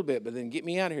it for a little bit, but then get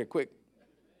me out of here quick.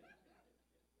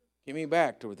 Get me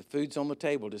back to where the food's on the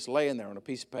table, just laying there on a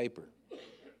piece of paper.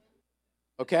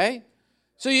 Okay?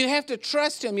 So you have to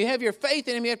trust him. You have your faith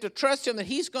in him. You have to trust him that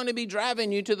he's going to be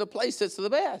driving you to the place that's the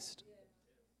best.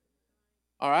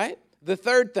 All right? The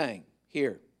third thing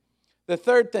here. The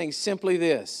third thing is simply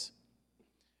this.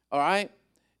 All right?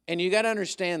 And you got to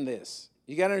understand this.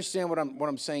 You got to understand what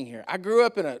I'm saying here. I grew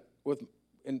up I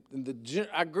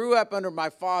grew up under my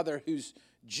father, whose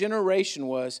generation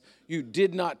was you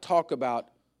did not talk about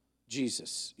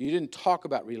Jesus. You didn't talk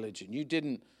about religion. You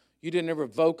didn't ever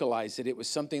vocalize it. It was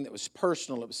something that was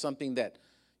personal. It was something that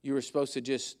you were supposed to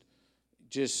just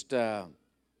have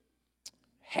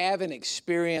an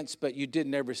experience, but you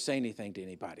didn't ever say anything to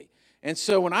anybody. And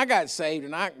so when I got saved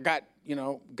and I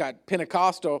got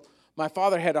Pentecostal, my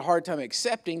father had a hard time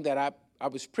accepting that I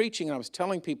was preaching and I was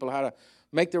telling people how to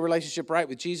make their relationship right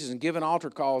with Jesus and giving altar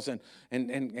calls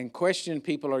and questioning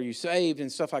people, are you saved, and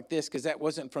stuff like this, because that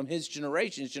wasn't from his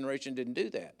generation. His generation didn't do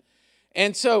that.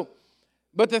 And so,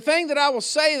 but the thing that I will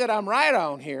say that I'm right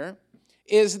on here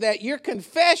is that your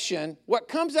confession, what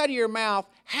comes out of your mouth,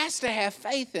 has to have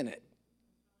faith in it.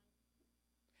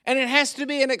 And it has to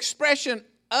be an expression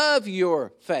of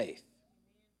your faith.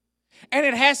 And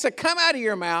it has to come out of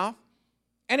your mouth,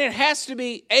 and it has to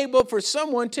be able for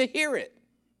someone to hear it.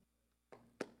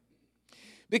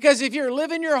 Because if you're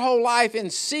living your whole life in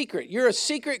secret, you're a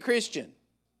secret Christian,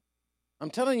 I'm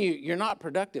telling you, you're not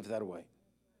productive that way.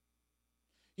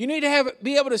 You need to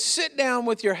be able to sit down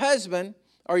with your husband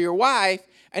or your wife,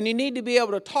 and you need to be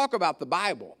able to talk about the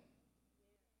Bible.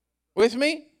 With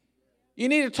me? You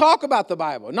need to talk about the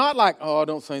Bible. Not like, oh,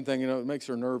 don't say anything, it makes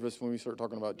her nervous when we start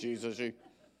talking about Jesus. She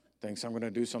thinks I'm going to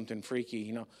do something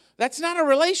freaky, That's not a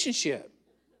relationship.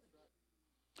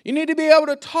 You need to be able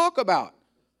to talk about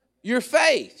your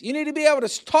faith. You need to be able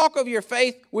to talk of your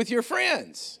faith with your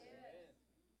friends.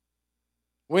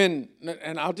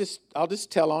 And I'll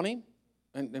just tell on him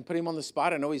and put him on the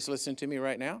spot. I know he's listening to me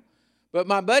right now. But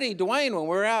my buddy Dwayne, when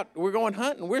we're going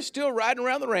hunting, we're still riding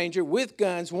around the Ranger with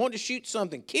guns, wanting to shoot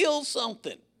something, kill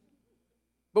something.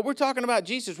 But we're talking about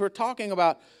Jesus. We're talking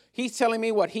about, he's telling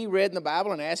me what he read in the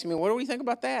Bible and asking me, what do we think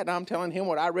about that? And I'm telling him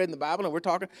what I read in the Bible, and we're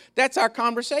talking. That's our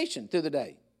conversation through the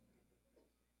day.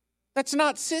 That's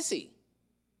not sissy.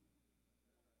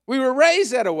 We were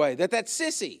raised that way, that's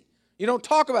sissy. You don't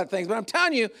talk about things. But I'm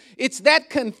telling you, it's that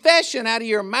confession out of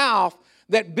your mouth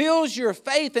that builds your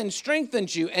faith and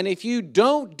strengthens you. And if you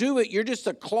don't do it, you're just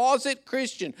a closet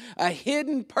Christian, a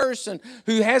hidden person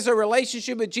who has a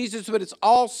relationship with Jesus, but it's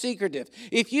all secretive.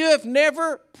 If you have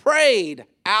never prayed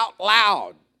out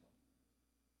loud,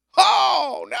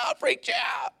 oh, now I freaked you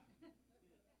out.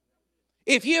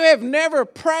 If you have never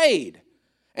prayed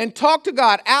and talk to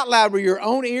God out loud where your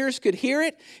own ears could hear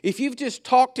it, if you've just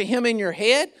talked to him in your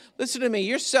head, listen to me,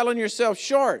 you're selling yourself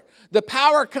short. The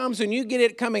power comes when you get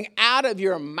it coming out of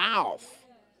your mouth.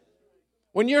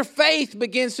 When your faith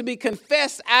begins to be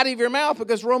confessed out of your mouth,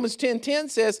 because Romans 10:10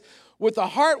 says, with the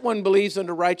heart one believes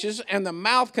unto righteousness, and the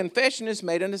mouth confession is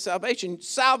made unto salvation.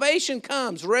 Salvation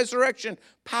comes, resurrection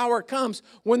power comes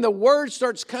when the word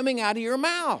starts coming out of your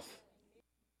mouth.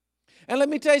 And let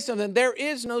me tell you something, there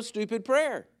is no stupid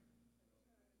prayer.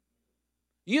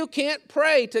 You can't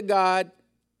pray to God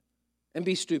and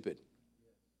be stupid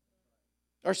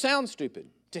or sound stupid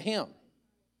to him.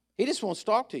 He just wants to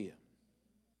talk to you.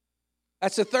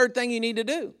 That's the third thing you need to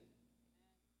do.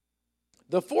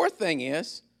 The fourth thing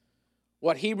is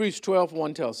what Hebrews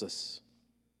 12:1 tells us.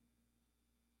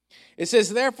 It says,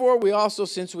 therefore, we also,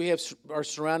 since we are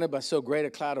surrounded by so great a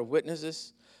cloud of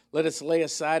witnesses, let us lay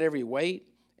aside every weight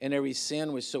and every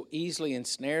sin which so easily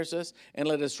ensnares us, and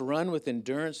let us run with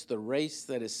endurance the race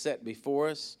that is set before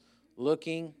us,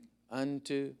 looking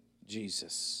unto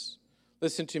Jesus.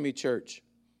 Listen to me, church.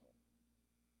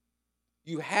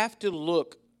 You have to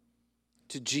look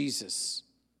to Jesus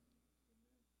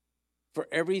for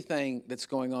everything that's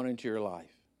going on into your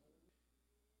life.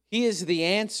 He is the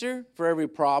answer for every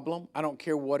problem. I don't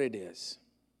care what it is.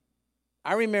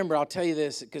 I remember, I'll tell you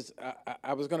this, because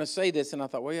I was going to say this, and I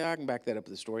thought, well, yeah, I can back that up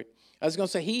with the story. I was going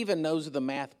to say, he even knows the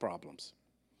math problems.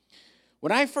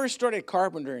 When I first started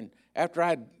carpentering, after I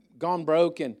had gone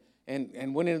broke and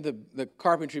went into the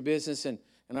carpentry business, and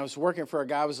I was working for a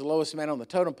guy who was the lowest man on the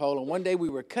totem pole, and one day we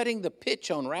were cutting the pitch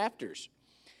on rafters.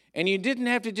 And you didn't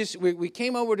have to just, we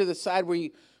came over to the side where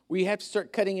you have to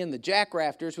start cutting in the jack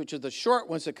rafters, which are the short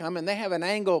ones that come, and they have an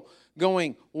angle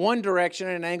going one direction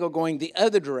and an angle going the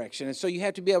other direction. And so you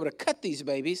have to be able to cut these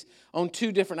babies on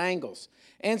two different angles.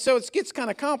 And so it gets kind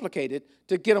of complicated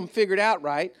to get them figured out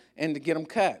right and to get them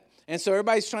cut. And so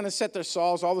everybody's trying to set their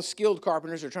saws. All the skilled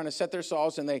carpenters are trying to set their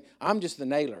saws, and I'm just the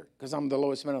nailer because I'm the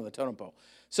lowest man on the totem pole.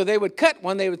 So they would cut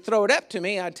one, they would throw it up to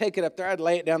me, I'd take it up there, I'd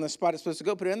lay it down the spot it's supposed to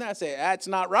go, put it in there, I'd say, that's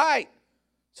not right.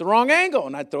 It's the wrong angle,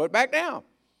 and I'd throw it back down.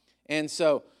 And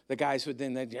so the guys would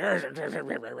then, they'd cut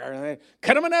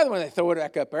them another one, they'd throw it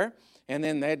back up there, and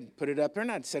then they'd put it up there,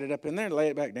 and I'd set it up in there and lay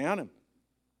it back down, and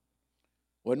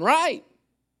wasn't right.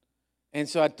 And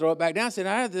so I'd throw it back down and say,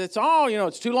 that's all,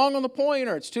 it's too long on the point,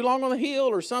 or it's too long on the heel,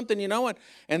 or something,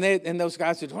 and those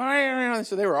guys would,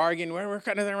 so they were arguing, we're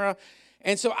cutting it around.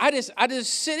 And so I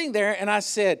just sitting there, and I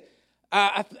said,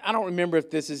 I don't remember if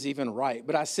this is even right,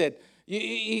 but I said,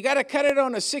 you got to cut it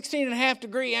on a 16.5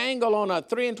 degree angle on a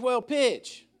 3 and 12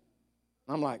 pitch.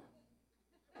 I'm like,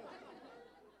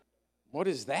 what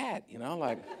is that?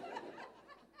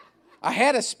 I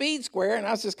had a speed square, and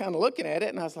I was just kind of looking at it,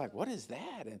 and I was like, what is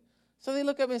that? And so they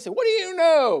look up and say, what do you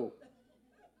know?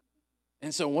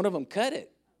 And so one of them cut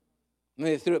it. And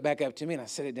they threw it back up to me, and I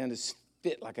set it down to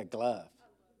fit like a glove.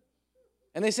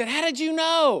 And they said, how did you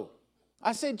know?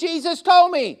 I said, Jesus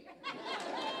told me.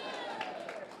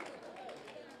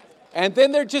 And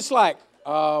then they're just like,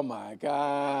 oh, my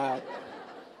God.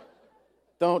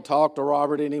 Don't talk to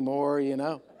Robert anymore,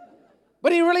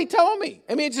 But he really told me.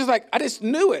 I mean, it's just like, I just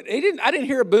knew it. I didn't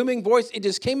hear a booming voice. It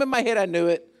just came in my head. I knew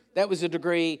it. That was the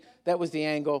degree. That was the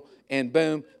angle. And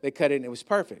boom, they cut it, and it was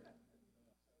perfect.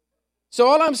 So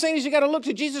all I'm saying is you got to look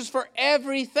to Jesus for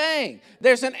everything.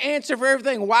 There's an answer for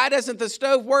everything. Why doesn't the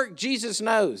stove work? Jesus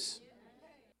knows.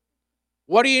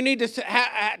 What do you need to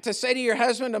say to your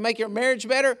husband to make your marriage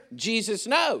better? Jesus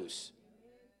knows.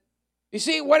 You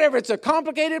see, whatever, it's a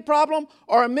complicated problem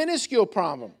or a minuscule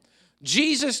problem,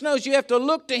 Jesus knows. You have to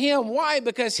look to him. Why?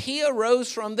 Because he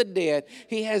arose from the dead.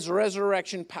 He has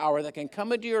resurrection power that can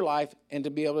come into your life and to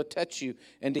be able to touch you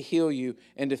and to heal you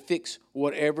and to fix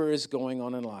whatever is going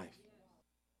on in life.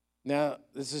 Now,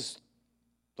 this is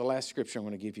the last scripture I'm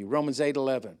going to give you. Romans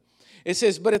 8:11. It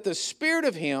says, but if the spirit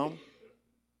of him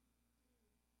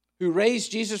who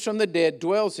raised Jesus from the dead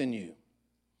dwells in you,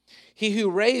 he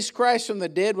who raised Christ from the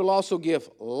dead will also give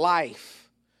life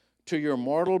to your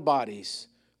mortal bodies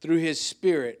through his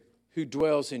spirit who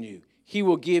dwells in you. He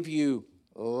will give you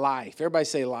life. Everybody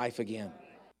say life again.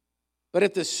 But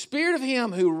if the spirit of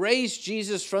him who raised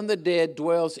Jesus from the dead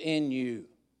dwells in you,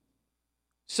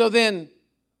 so then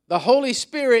the Holy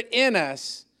Spirit in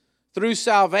us through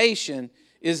salvation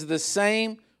is the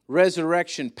same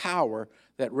resurrection power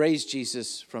that raised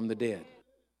Jesus from the dead.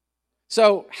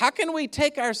 So how can we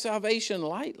take our salvation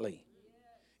lightly?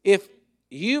 If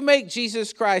you make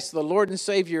Jesus Christ the Lord and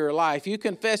Savior of your life, you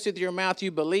confess with your mouth,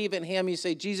 you believe in him, you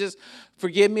say, Jesus,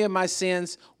 forgive me of my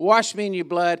sins, wash me in your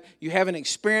blood, you have an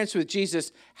experience with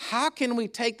Jesus, how can we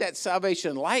take that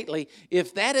salvation lightly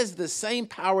if that is the same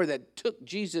power that took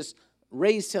Jesus,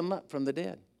 raised him up from the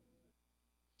dead?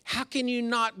 How can you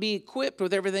not be equipped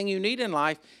with everything you need in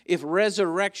life if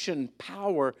resurrection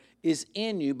power is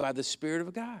in you by the Spirit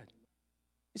of God?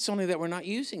 It's only that we're not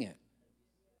using it.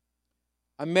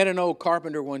 I met an old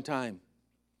carpenter one time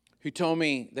who told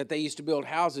me that they used to build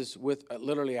houses with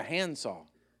literally a handsaw.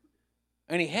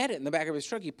 And he had it in the back of his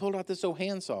truck. He pulled out this old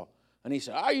handsaw. And he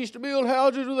said, I used to build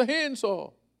houses with a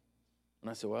handsaw. And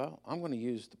I said, well, I'm going to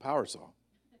use the power saw.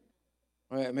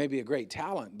 Well, it may be a great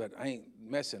talent, but I ain't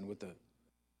messing with the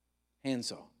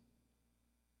handsaw.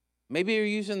 Maybe you're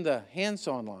using the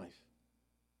handsaw in life,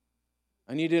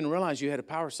 and you didn't realize you had a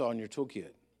power saw in your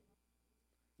toolkit.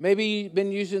 Maybe you've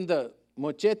been using the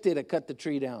machete to cut the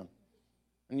tree down,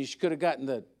 and you could have gotten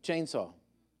the chainsaw.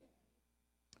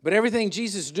 But everything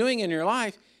Jesus is doing in your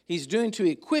life, he's doing to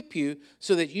equip you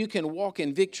so that you can walk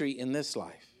in victory in this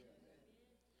life.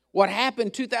 What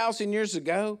happened 2,000 years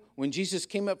ago when Jesus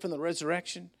came up from the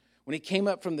resurrection, when he came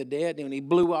up from the dead, and when he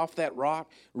blew off that rock,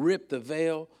 ripped the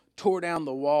veil, tore down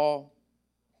the wall,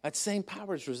 that same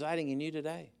power is residing in you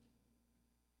today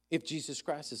if Jesus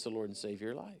Christ is the Lord and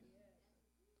Savior of your life.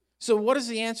 So what is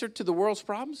the answer to the world's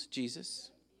problems? Jesus.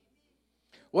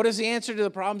 What is the answer to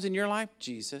the problems in your life?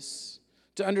 Jesus.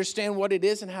 To understand what it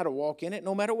is and how to walk in it,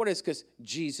 no matter what it is, because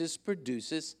Jesus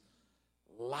produces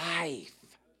life.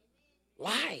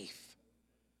 Life.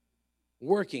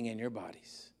 Working in your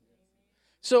bodies.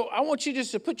 So I want you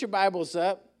just to put your Bibles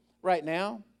up right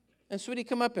now. And sweetie,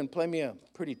 come up and play me a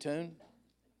pretty tune.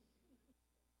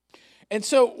 And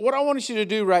so what I want you to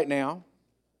do right now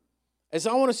is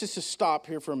I want us just to stop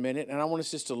here for a minute, and I want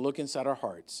us just to look inside our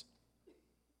hearts.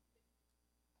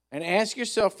 And ask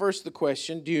yourself first the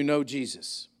question, do you know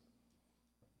Jesus?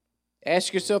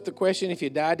 Ask yourself the question, if you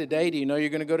died today, do you know you're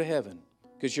going to go to heaven?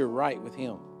 Because you're right with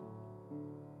him.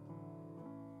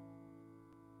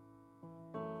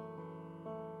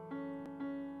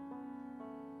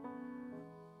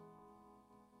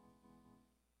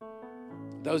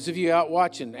 Those of you out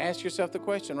watching, ask yourself the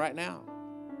question right now.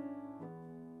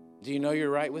 Do you know you're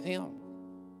right with him?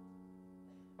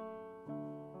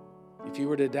 If you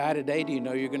were to die today, do you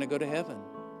know you're going to go to heaven?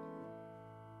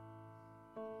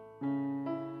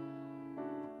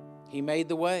 He made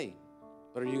the way,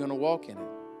 but are you going to walk in it?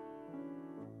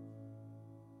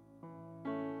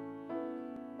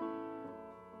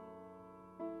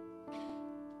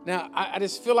 Now, I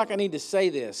just feel like I need to say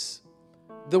this.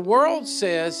 The world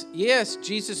says, yes,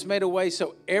 Jesus made a way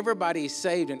so everybody's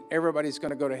saved and everybody's going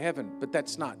to go to heaven, but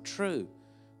that's not true.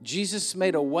 Jesus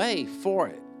made a way for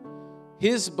it.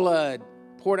 His blood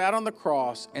poured out on the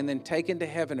cross and then taken to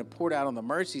heaven and poured out on the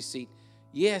mercy seat.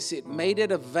 Yes, it made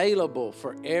it available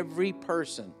for every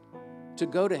person to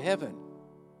go to heaven.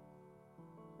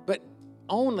 But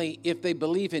only if they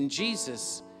believe in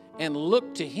Jesus and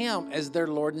look to him as their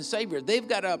Lord and Savior. They've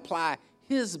got to apply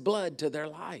his blood to their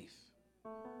life.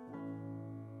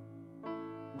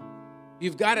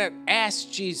 You've got to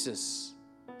ask Jesus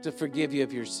to forgive you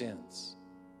of your sins.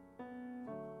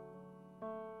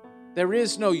 There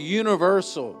is no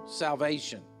universal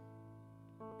salvation.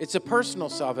 It's a personal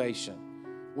salvation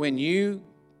when you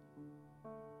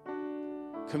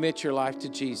commit your life to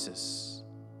Jesus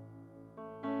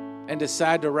and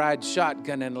decide to ride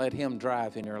shotgun and let him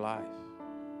drive in your life.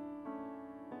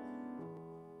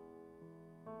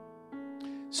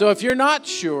 So if you're not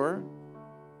sure,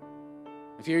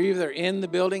 if you're either in the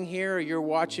building here or you're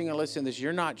watching or listening to this,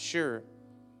 you're not sure,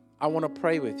 I want to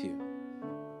pray with you.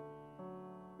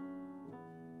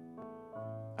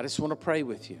 I just want to pray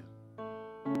with you.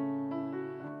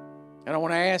 And I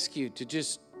want to ask you to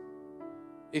just,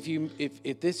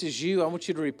 if this is you, I want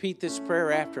you to repeat this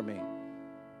prayer after me.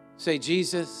 Say,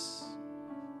 Jesus,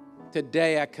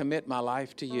 today I commit my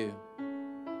life to you.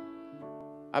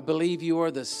 I believe you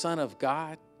are the Son of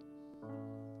God.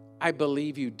 I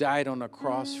believe you died on a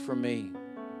cross for me.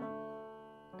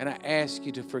 And I ask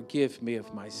you to forgive me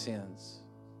of my sins.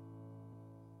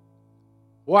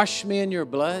 Wash me in your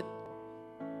blood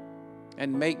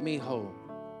and make me whole.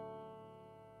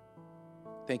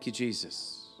 Thank you,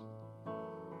 Jesus.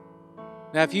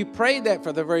 Now, if you prayed that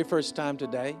for the very first time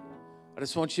today, I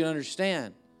just want you to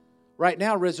understand, right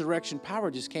now, resurrection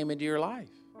power just came into your life.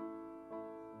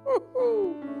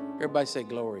 Woo-hoo. Everybody say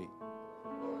glory.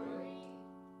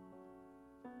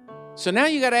 So now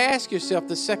you got to ask yourself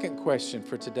the second question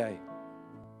for today.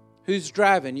 Who's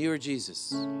driving, you or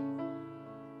Jesus?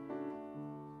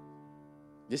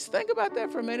 Just think about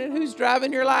that for a minute. Who's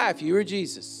driving your life, you or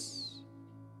Jesus?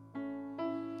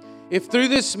 If through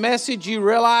this message you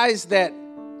realize that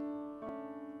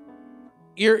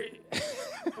you're...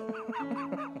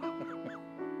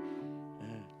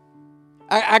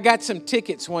 I got some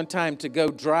tickets one time to go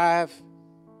drive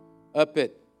up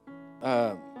at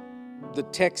the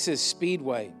Texas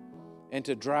Speedway and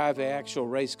to drive an actual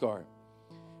race car.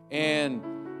 And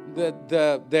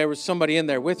there was somebody in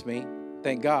there with me,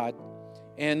 thank God.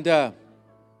 And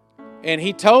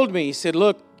he told me, he said,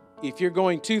 look, if you're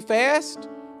going too fast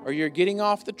or you're getting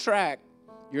off the track,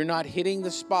 you're not hitting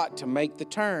the spot to make the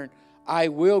turn, I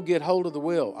will get hold of the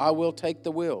wheel. I will take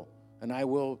the wheel and I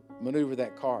will maneuver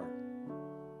that car.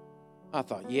 I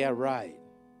thought, yeah, right.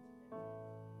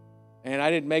 And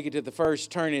I didn't make it to the first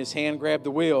turn, and his hand grabbed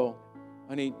the wheel,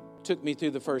 and he took me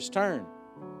through the first turn.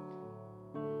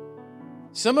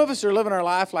 Some of us are living our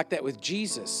life like that with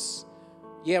Jesus.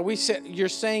 Yeah, you're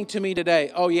saying to me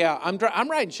today, oh, yeah, I'm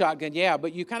riding shotgun, yeah,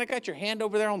 but you kind of got your hand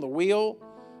over there on the wheel,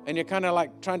 and you're kind of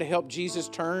like trying to help Jesus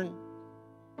turn.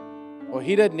 Well,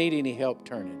 he doesn't need any help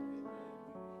turning.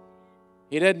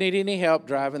 He doesn't need any help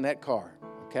driving that car,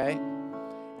 okay?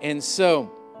 And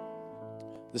so,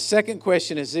 the second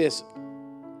question is this.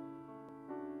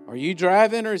 Are you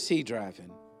driving or is he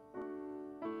driving?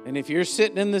 And if you're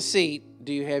sitting in the seat,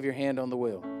 do you have your hand on the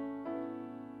wheel?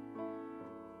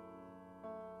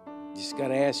 You just got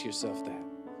to ask yourself that.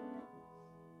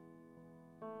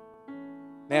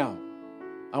 Now,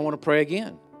 I want to pray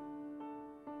again.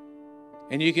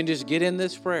 And you can just get in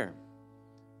this prayer.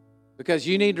 Because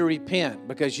you need to repent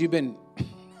because you've been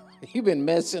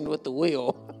messing with the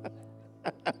wheel.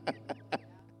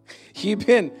 You've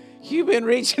been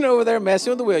reaching over there messing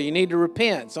with the wheel. You need to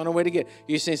repent. It's the only way to get.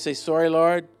 You say, sorry,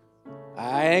 Lord,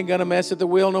 I ain't going to mess with the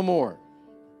wheel no more.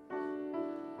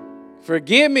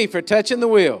 Forgive me for touching the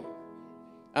wheel.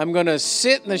 I'm going to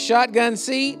sit in the shotgun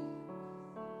seat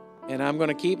and I'm going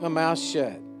to keep my mouth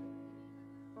shut.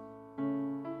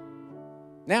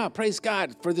 Now, praise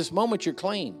God, for this moment you're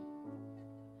clean.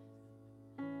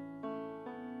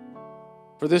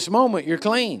 For this moment you're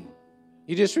clean.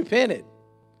 You just repented.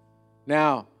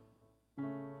 Now,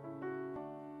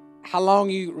 how long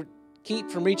you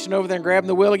keep from reaching over there and grabbing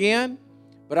the wheel again?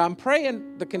 But I'm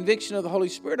praying the conviction of the Holy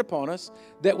Spirit upon us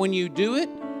that when you do it,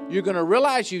 you're going to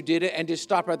realize you did it and just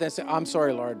stop right there and say, I'm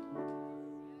sorry, Lord.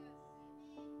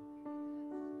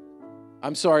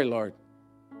 I'm sorry, Lord.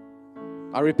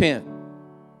 I repent.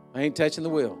 I ain't touching the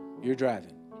wheel. You're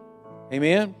driving.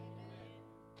 Amen?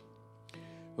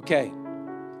 Okay.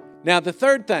 Now, the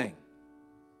third thing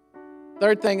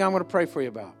I'm going to pray for you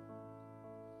about.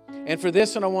 And for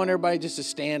this one, I want everybody just to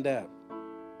stand up.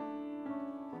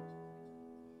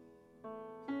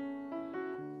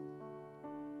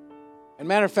 And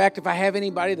matter of fact, if I have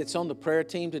anybody that's on the prayer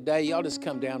team today, y'all just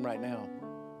come down right now.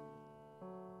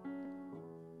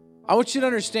 I want you to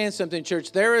understand something,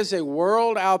 church. There is a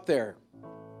world out there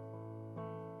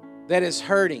that is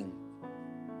hurting.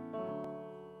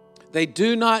 They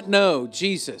do not know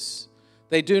Jesus.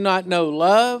 They do not know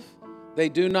love. They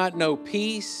do not know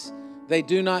peace. They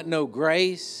do not know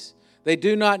grace. They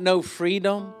do not know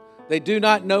freedom. They do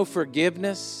not know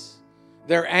forgiveness.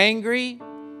 They're angry.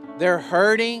 They're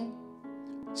hurting.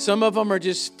 Some of them are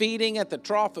just feeding at the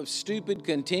trough of stupid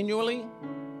continually.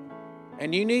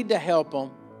 And you need to help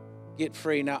them get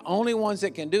free. Now, only ones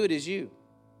that can do it is you.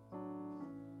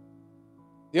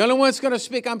 The only one that's going to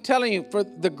speak, I'm telling you, for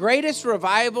the greatest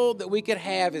revival that we could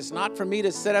have is not for me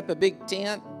to set up a big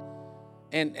tent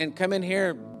and come in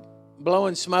here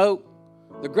blowing smoke.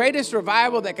 The greatest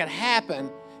revival that could happen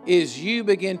is you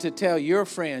begin to tell your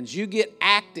friends. You get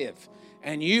active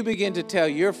and you begin to tell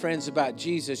your friends about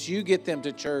Jesus. You get them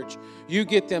to church. You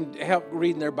get them to help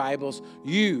reading their Bibles.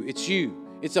 It's you.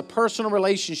 It's a personal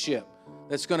relationship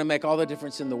that's going to make all the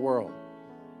difference in the world.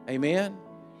 Amen?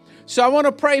 So I want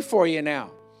to pray for you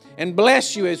now and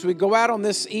bless you as we go out on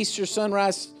this Easter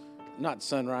sunrise. Not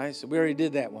sunrise. We already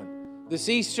did that one.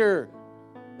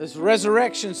 This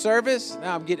resurrection service.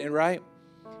 Now I'm getting it right.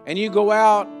 And you go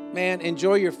out, man,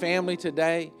 enjoy your family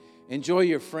today. Enjoy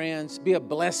your friends. Be a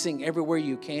blessing everywhere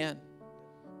you can.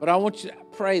 But I want you to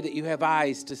pray that you have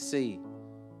eyes to see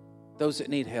those that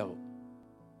need help.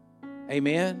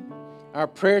 Amen. Our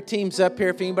prayer team's up here.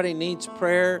 If anybody needs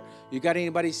prayer, you got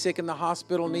anybody sick in the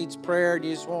hospital needs prayer, and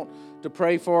you just want to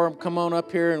pray for them, come on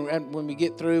up here, and when we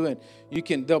get through, and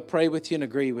they'll pray with you and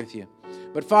agree with you.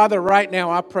 But Father, right now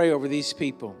I pray over these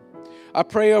people. I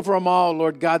pray over them all,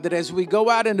 Lord God, that as we go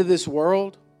out into this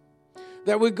world,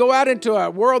 that we go out into a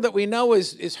world that we know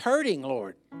is hurting,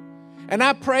 Lord. And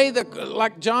I pray that,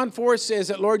 like John 4 says,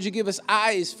 that, Lord, you give us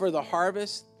eyes for the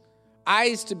harvest,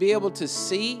 eyes to be able to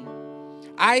see,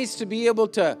 eyes to be able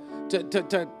to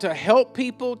help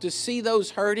people, to see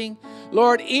those hurting.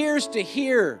 Lord, ears to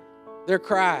hear their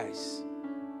cries.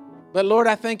 But Lord,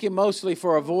 I thank you mostly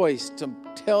for a voice to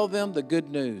tell them the good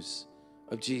news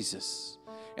of Jesus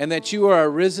and that you are a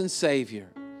risen Savior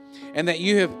and that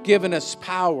you have given us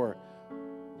power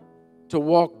to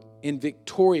walk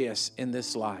victorious in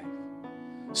this life.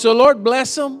 So Lord,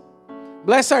 bless them.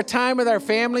 Bless our time with our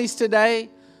families today.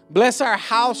 Bless our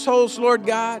households, Lord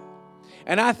God.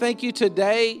 And I thank you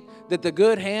today that the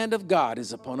good hand of God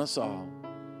is upon us all.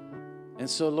 And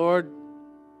so, Lord,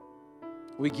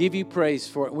 we give you praise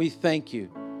for it. We thank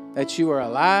you that you are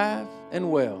alive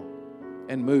and well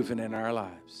and moving in our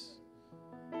lives.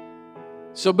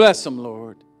 So bless them,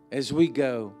 Lord, as we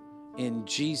go in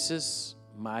Jesus'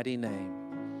 mighty name.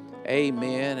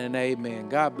 Amen and amen.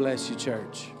 God bless you,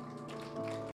 church.